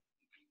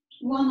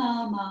 One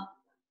arm up,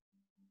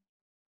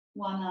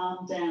 one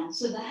arm down.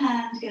 So the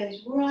hand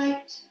goes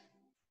right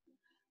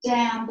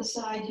down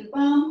beside your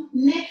bum.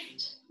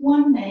 Lift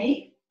one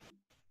knee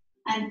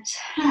and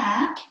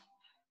tap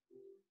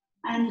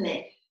and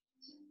lift.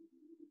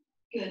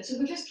 Good. So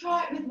we'll just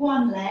try it with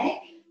one leg.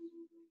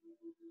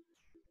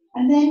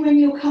 And then when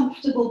you're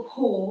comfortable,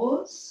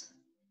 pause.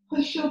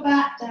 Push your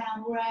back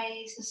down,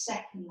 raise the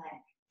second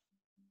leg.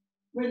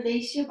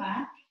 Release your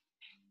back.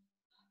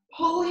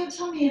 Pull your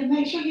tummy in,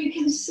 make sure you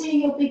can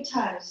see your big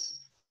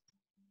toes.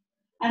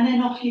 And then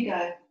off you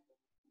go.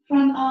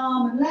 Front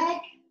arm and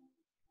leg.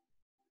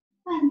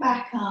 And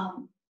back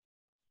arm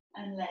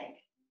and leg.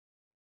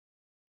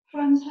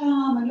 Front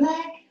arm and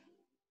leg.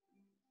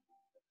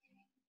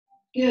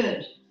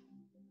 Good.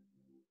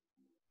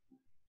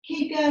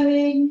 Keep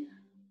going.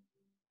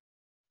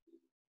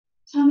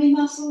 Tummy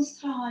muscles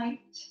tight.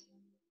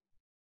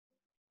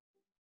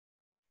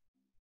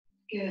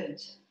 Good.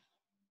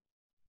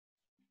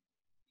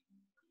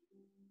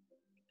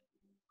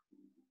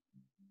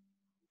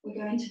 We're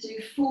going to do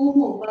 4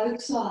 more,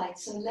 both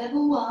sides. So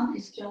level 1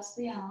 is just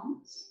the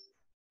arms.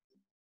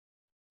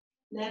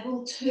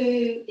 Level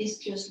 2 is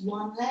just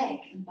one leg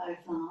and both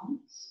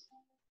arms.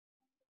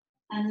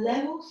 And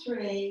level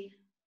 3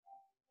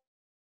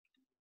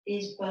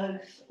 is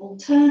both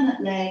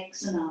alternate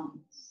legs and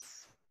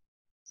arms.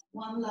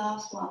 One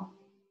last one.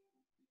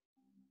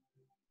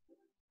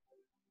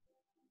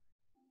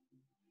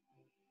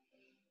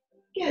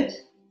 Good.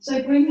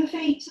 So bring the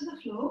feet to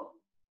the floor.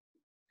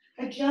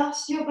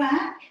 Adjust your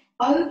back.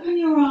 Open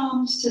your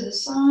arms to the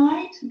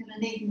side. I'm going to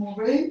need more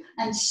room.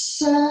 And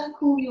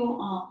circle your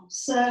arms.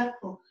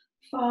 Circle.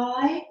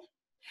 5,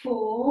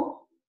 4.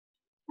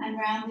 And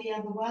round the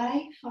other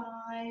way.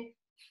 5,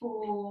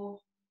 4.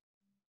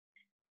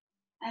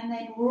 And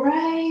then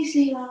raise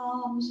the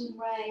arms and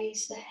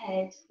raise the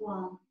head.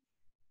 1.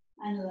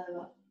 And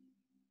lower.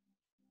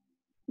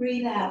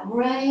 Breathe out.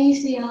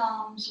 Raise the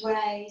arms,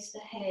 raise the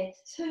head.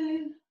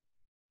 2.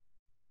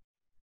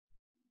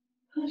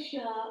 Push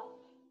up.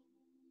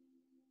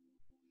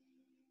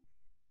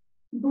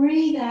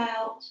 Breathe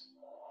out.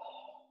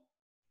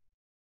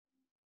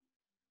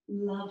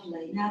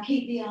 Lovely. Now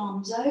keep the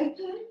arms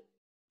open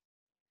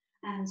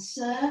and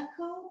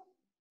circle.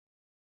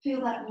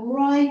 Feel that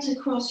right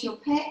across your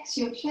pecs,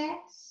 your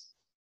chest,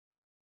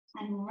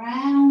 and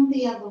round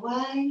the other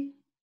way.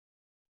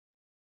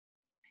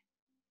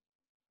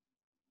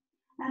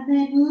 And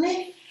then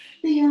lift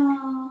the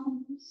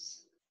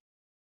arms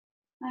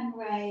and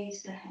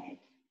raise the head.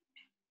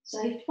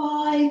 So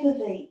 5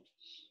 of each.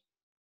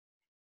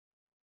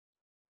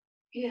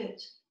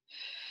 Good.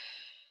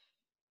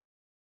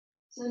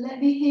 So let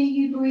me hear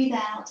you breathe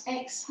out.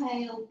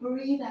 Exhale,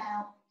 breathe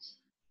out.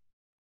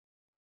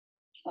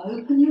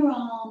 Open your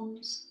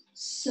arms,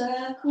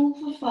 circle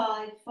for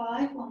 5,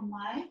 5 one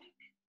way.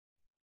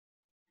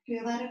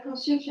 Feel that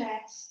across your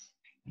chest.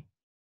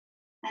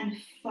 And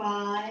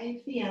 5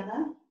 the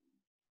other.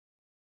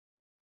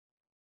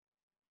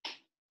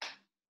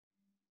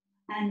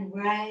 And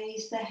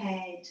raise the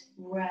head,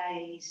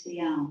 raise the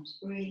arms.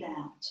 Breathe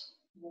out.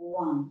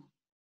 1.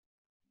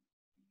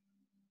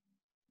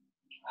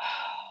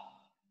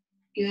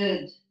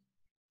 Good.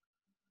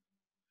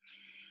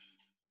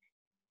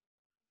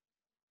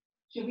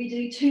 Shall we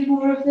do 2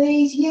 more of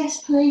these?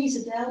 Yes, please,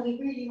 Adele. We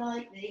really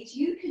like these.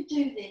 You could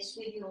do this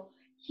with your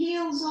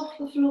heels off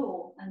the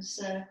floor and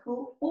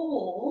circle,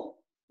 or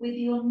with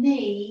your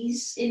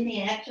knees in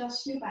the air,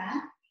 just your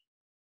back.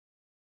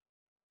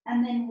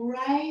 And then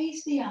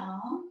raise the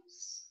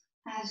arms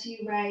as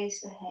you raise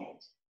the head.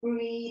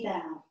 Breathe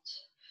out.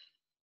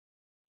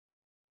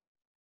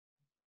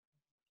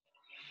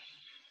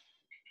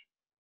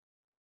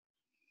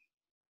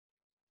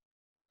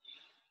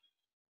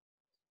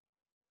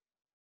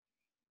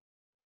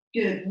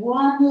 Good.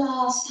 One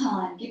last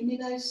time. Give me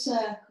those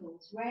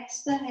circles.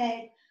 Rest the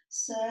head,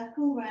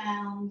 circle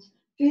round.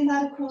 Feel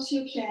that across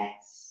your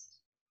chest.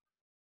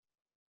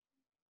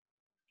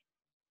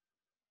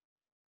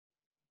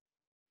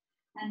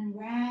 And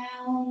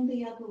round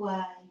the other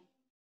way.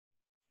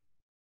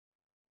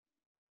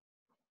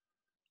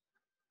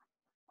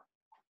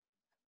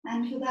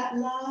 And for that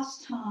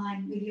last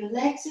time, with your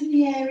legs in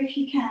the air if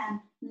you can,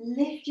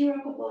 lift your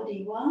upper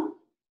body. 1.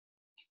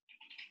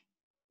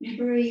 And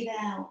breathe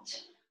out.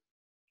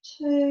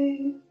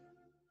 2.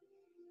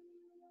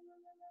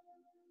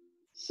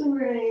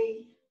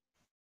 3.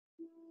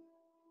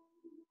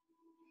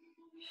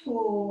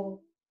 4.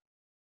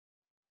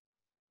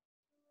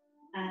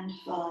 And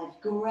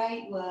 5.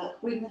 Great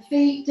work. Bring the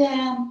feet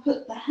down,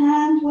 put the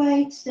hand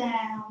weights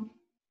down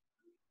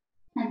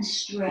and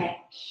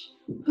stretch.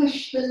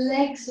 Push the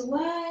legs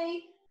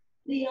away,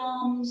 the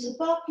arms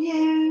above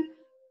you,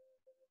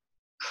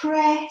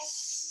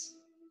 press,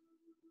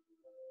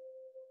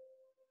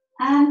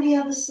 and the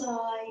other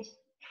side,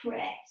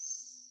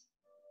 press.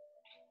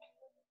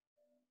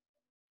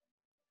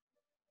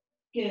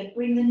 Good.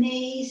 Bring the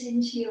knees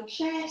into your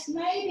chest.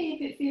 Maybe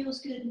if it feels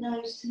good,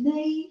 nose to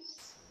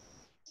knees.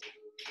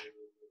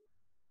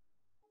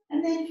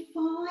 And then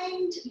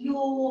find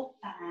your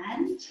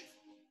band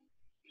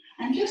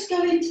and just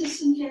go into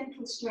some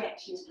gentle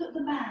stretches. Put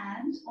the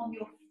band on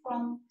your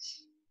front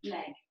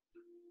leg.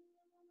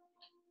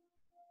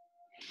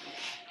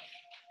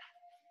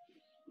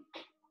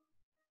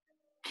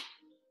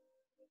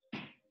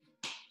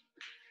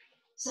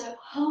 So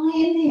high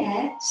in the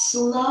air,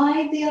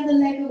 slide the other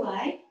leg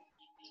away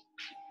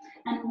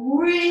and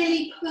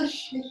really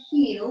push the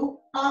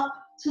heel up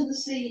to the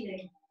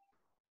ceiling.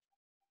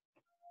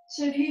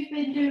 So if you've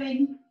been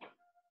doing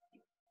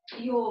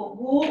your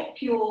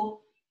walk, your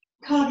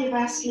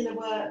cardiovascular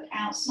work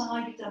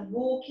outside, you've done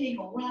walking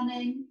or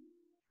running,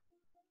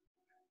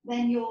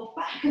 then your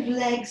back of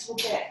legs will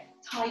get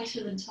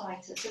tighter and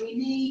tighter. So we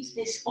need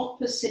this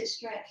opposite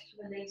stretch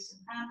to release, some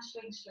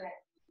hamstring stretch.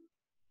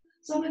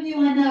 Some of you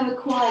I know are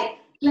quite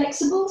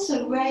flexible,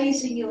 so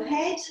raising your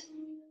head,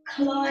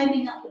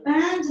 climbing up the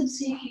band and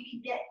see if you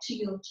can get to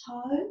your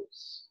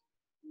toes.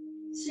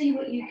 See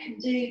what you can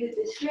do with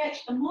this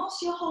stretch. And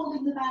whilst you're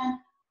holding the band,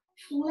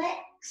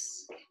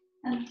 flex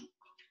and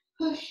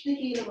push the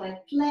heel away.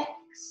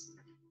 Flex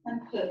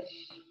and push.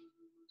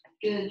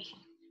 Good.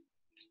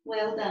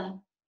 Well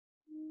done.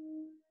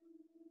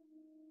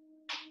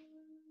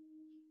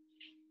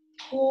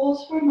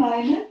 Pause for a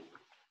moment.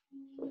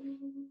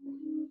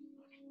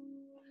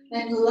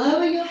 Then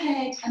lower your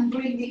head and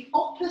bring the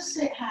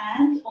opposite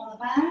hand on the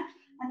band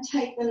and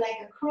take the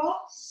leg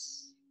across.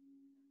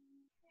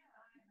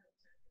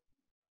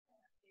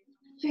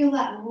 Feel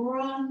that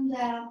run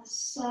down the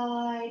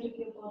side of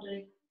your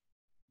body.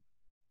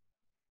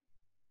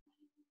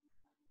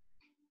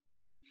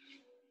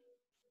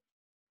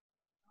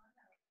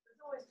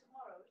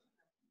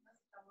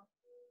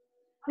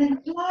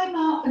 Then climb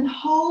up and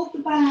hold the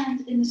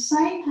band in the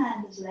same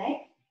hand as leg.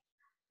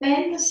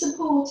 Bend the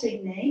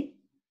supporting knee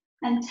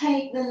and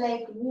take the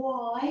leg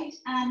wide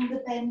and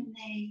the bent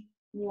knee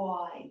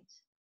wide.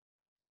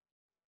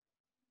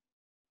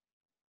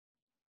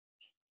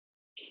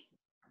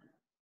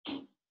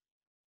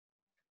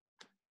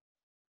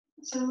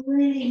 It's a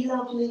really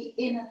lovely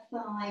inner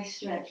thigh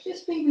stretch.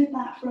 Just be with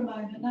that for a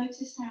moment.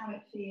 Notice how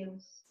it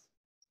feels.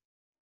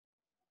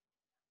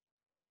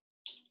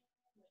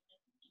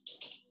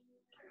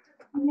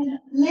 I'm going to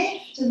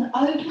lift and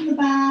open the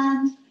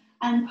band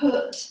and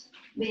put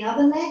the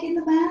other leg in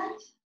the band.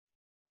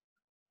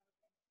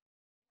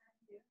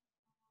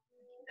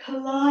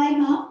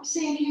 Climb up,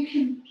 see if you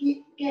can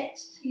get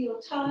to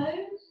your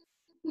toes.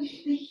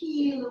 Push the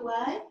heel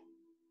away.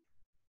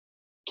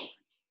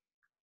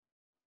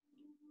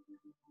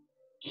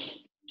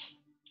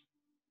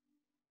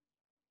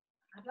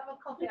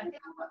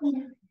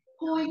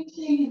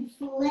 Pointing and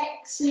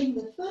flexing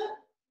the foot.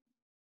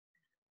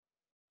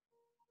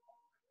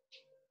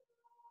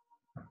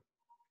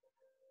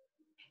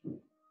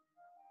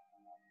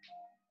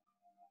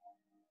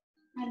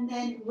 And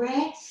then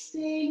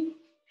resting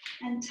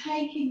and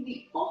taking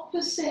the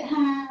opposite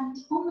hand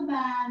on the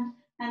band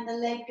and the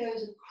leg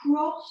goes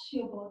across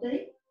your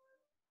body.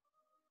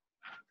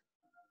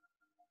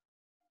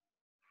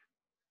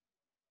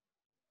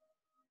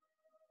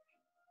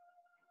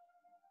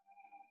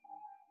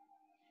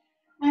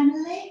 And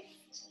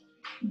lift,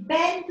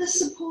 bend the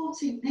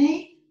supporting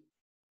knee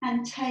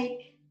and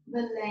take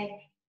the leg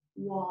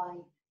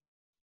wide.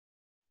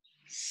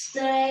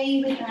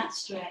 Stay with that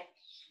stretch.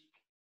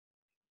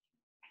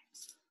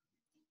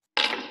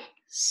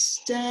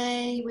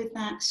 Stay with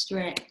that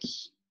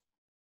stretch.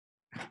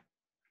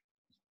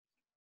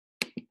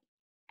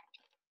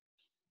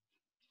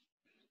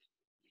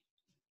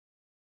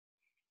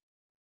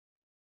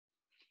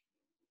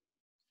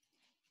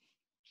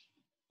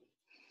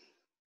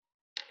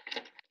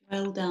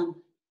 Well done.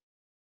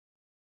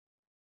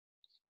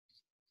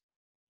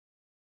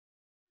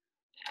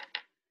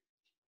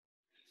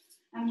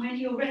 And when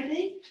you're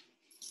ready,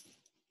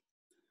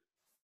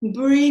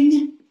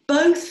 bring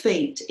both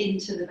feet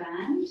into the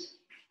band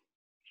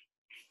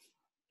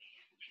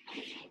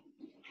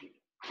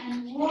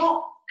and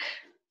rock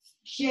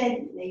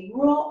gently,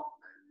 rock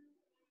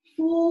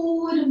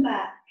forward and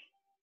back,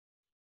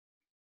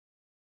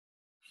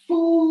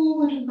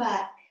 forward and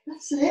back.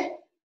 That's it.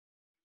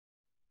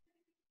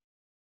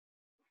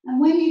 And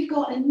when you've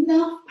got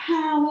enough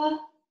power,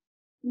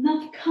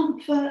 enough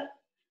comfort,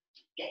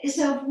 get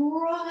yourself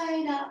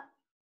right up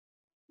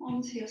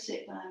onto your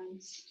sit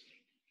bones.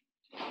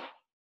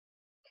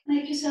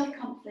 Make yourself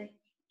comfy.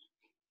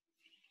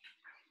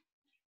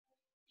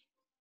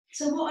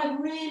 So what I've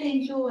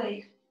really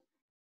enjoyed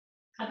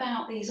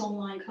about these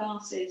online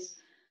classes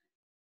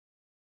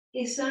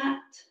is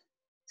that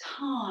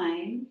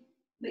time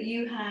that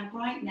you have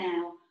right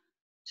now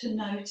to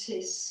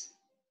notice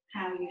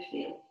how you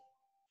feel.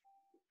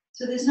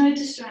 So there's no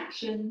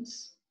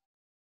distractions.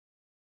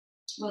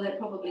 Well, there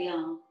probably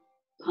are,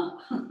 but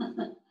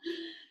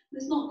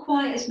there's not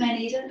quite as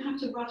many. You don't have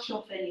to rush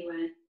off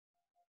anywhere.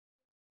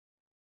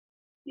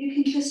 You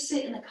can just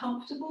sit in a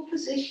comfortable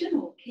position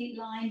or keep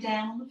lying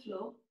down on the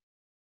floor.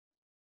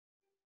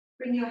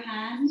 Bring your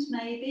hands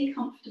maybe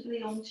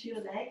comfortably onto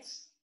your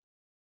legs,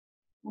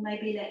 or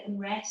maybe let them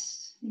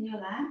rest in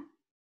your lap.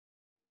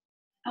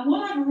 And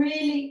what I've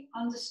really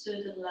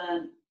understood and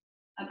learned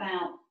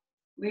about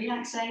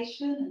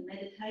relaxation and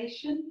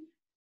meditation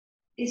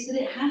is that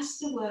it has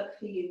to work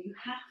for you. You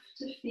have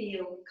to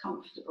feel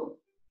comfortable.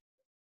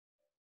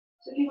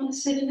 So if you want to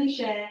sit in a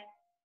chair,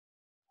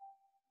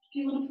 if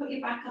you want to put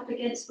your back up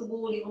against the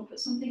wall, you want to put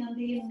something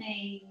under your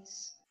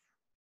knees,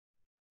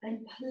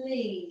 then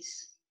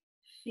please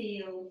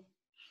feel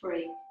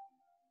free.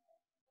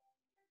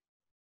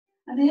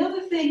 And the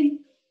other thing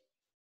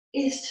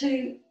is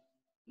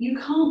you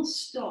can't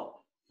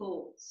stop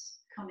thoughts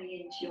coming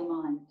into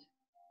your mind.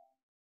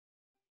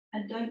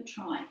 And don't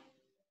try.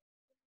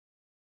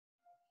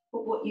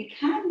 But what you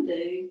can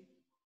do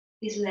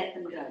is let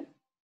them go.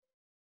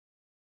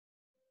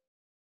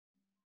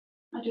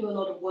 I do a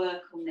lot of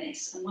work on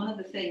this, and one of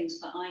the things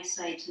that I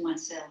say to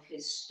myself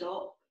is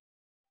stop,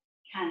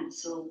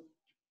 cancel,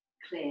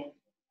 clear.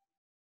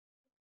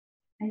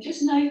 And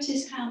just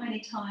notice how many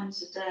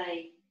times a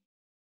day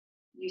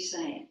you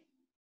say it.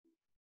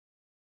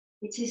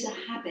 It is a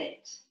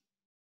habit.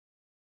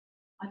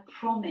 I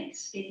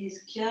promise, it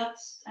is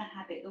just a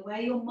habit. The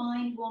way your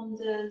mind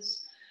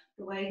wanders,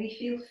 the way we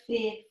feel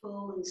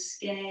fearful and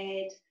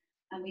scared,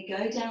 and we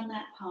go down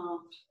that path,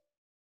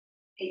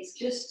 it's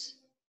just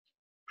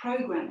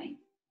programming,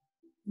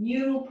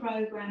 neural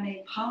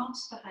programming,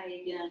 past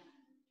behaviour.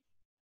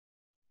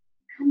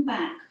 Come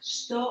back,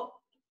 stop,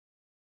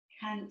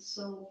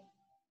 cancel,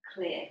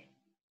 clear.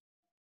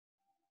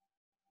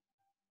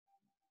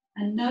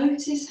 And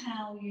notice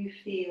how you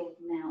feel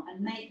now,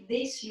 and make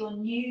this your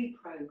new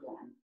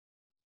program,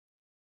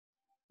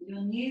 your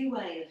new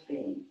way of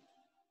being.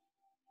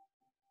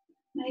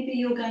 Maybe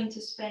you're going to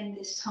spend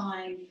this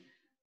time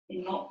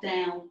in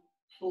lockdown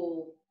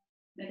for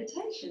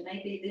meditation.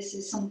 Maybe this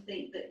is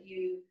something that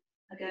you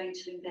are going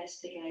to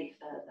investigate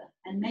further.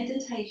 And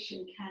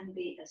meditation can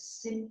be as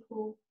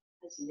simple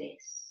as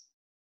this.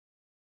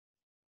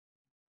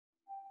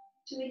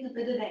 Doing a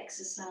bit of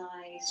exercise,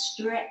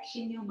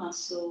 stretching your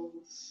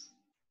muscles,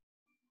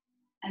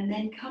 and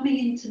then coming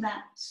into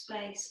that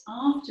space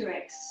after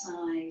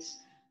exercise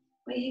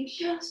where you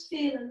just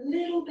feel a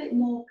little bit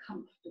more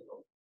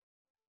comfortable.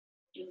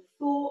 Your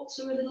thoughts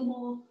are a little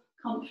more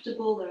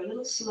comfortable, they're a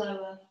little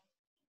slower.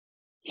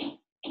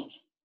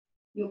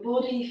 Your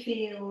body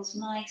feels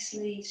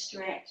nicely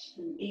stretched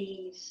and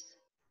eased.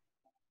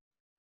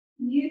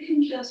 And you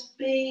can just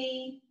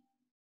be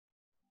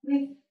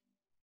with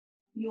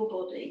your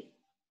body,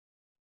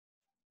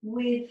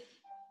 with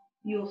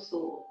your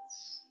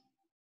thoughts,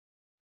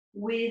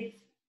 with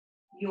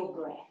your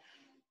breath.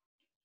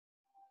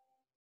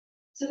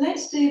 So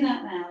let's do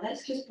that now.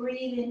 Let's just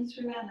breathe in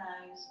through our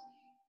nose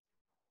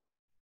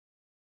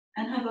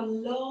and have a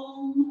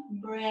long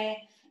breath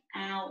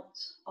out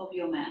of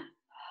your mouth.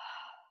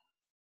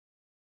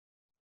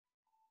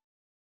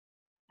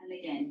 And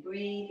again,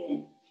 breathe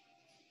in.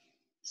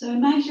 So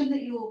imagine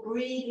that you're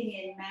breathing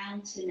in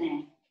mountain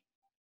air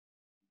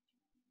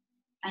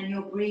and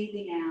you're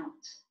breathing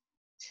out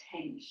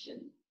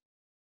tension.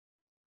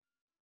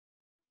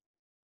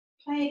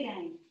 Play a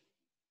game.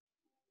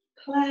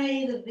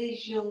 Play the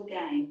visual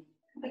game.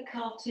 Have a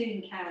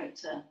cartoon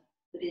character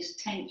that is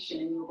tension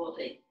in your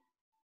body.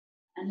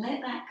 And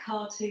let that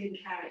cartoon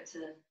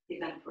character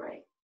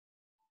evaporate.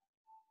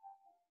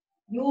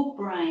 Your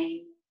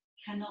brain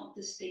cannot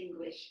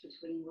distinguish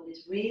between what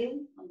is real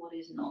and what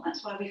is not.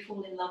 That's why we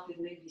fall in love with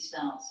movie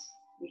stars.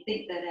 We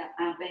think they're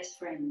our best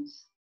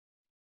friends.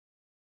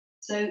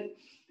 So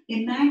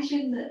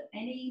imagine that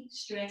any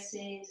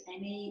stresses,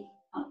 any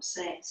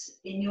upsets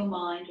in your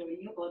mind or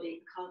in your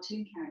body are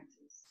cartoon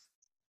characters.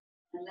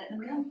 And let them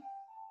go.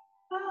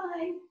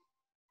 Bye.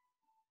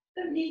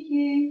 Don't need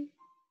you.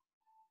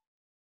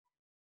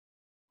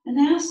 And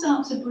now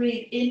start to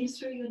breathe in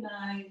through your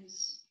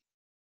nose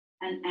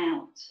and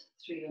out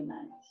through your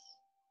nose.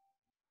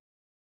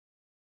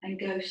 And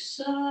go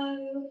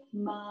so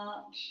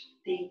much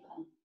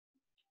deeper.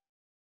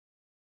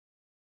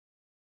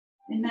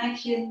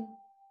 Imagine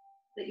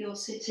that you're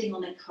sitting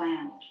on a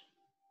cloud.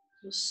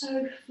 You're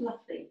so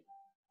fluffy.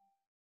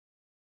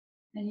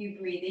 And you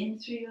breathe in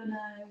through your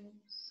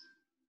nose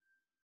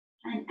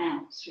and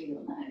out through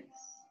your nose.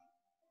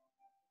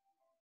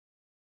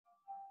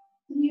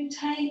 And you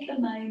take a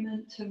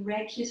moment to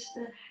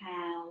register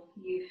how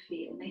you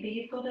feel. Maybe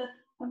you've got a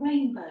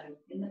rainbow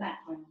in the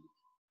background,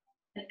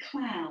 a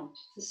cloud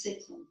to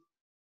sit on.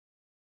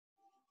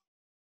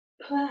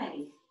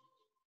 Play.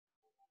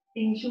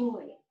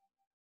 Enjoy.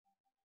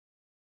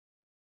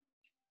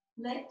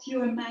 Let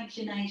your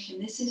imagination,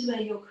 this is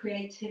where your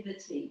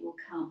creativity will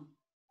come.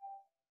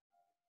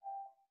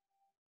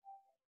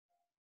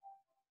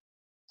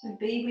 So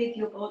be with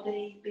your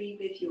body, be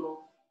with your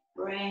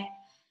breath,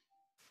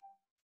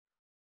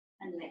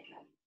 and let go.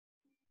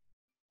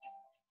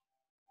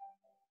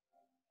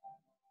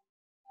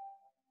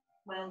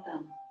 Well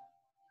done.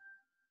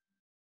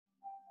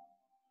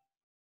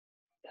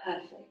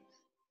 Perfect.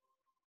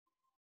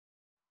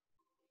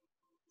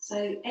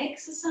 So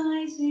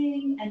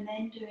exercising and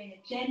then doing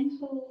a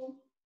gentle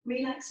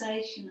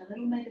relaxation, a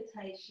little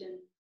meditation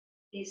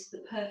is the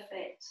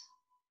perfect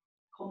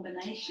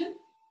combination.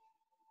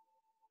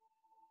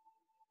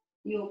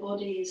 Your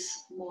body is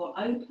more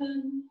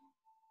open,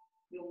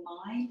 your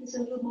mind is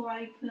a little more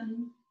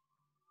open,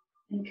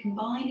 and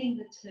combining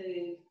the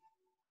two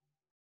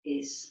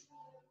is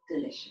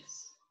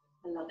delicious.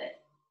 I love it.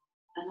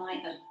 And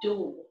I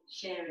adore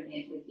sharing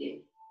it with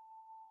you.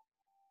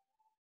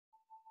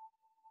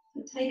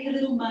 So take a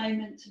little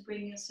moment to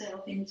bring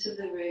yourself into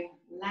the room.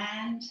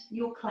 Land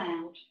your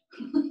cloud.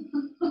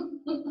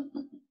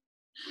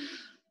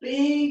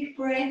 Big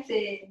breath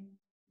in.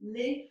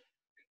 Lift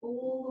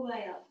all the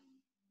way up.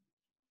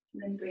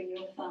 And then bring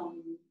your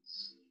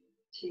thumbs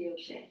to your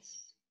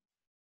chest.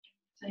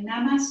 So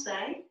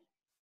namaste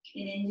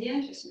in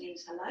India just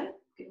means hello,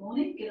 good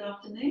morning, good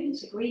afternoon.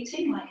 It's a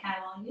greeting like how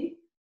are you?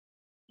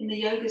 In the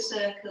yoga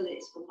circle,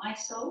 it's from my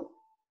soul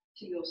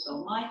to your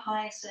soul, my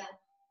higher self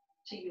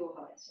to your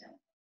higher self.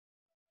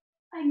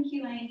 Thank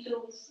you,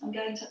 angels. I'm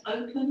going to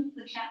open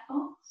the chat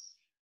box.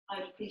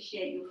 I'd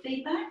appreciate your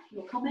feedback,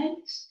 your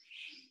comments.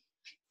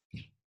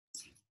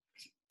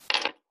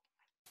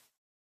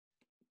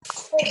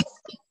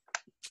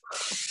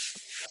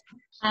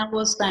 How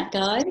was that,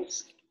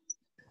 guys?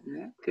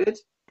 Yeah, good.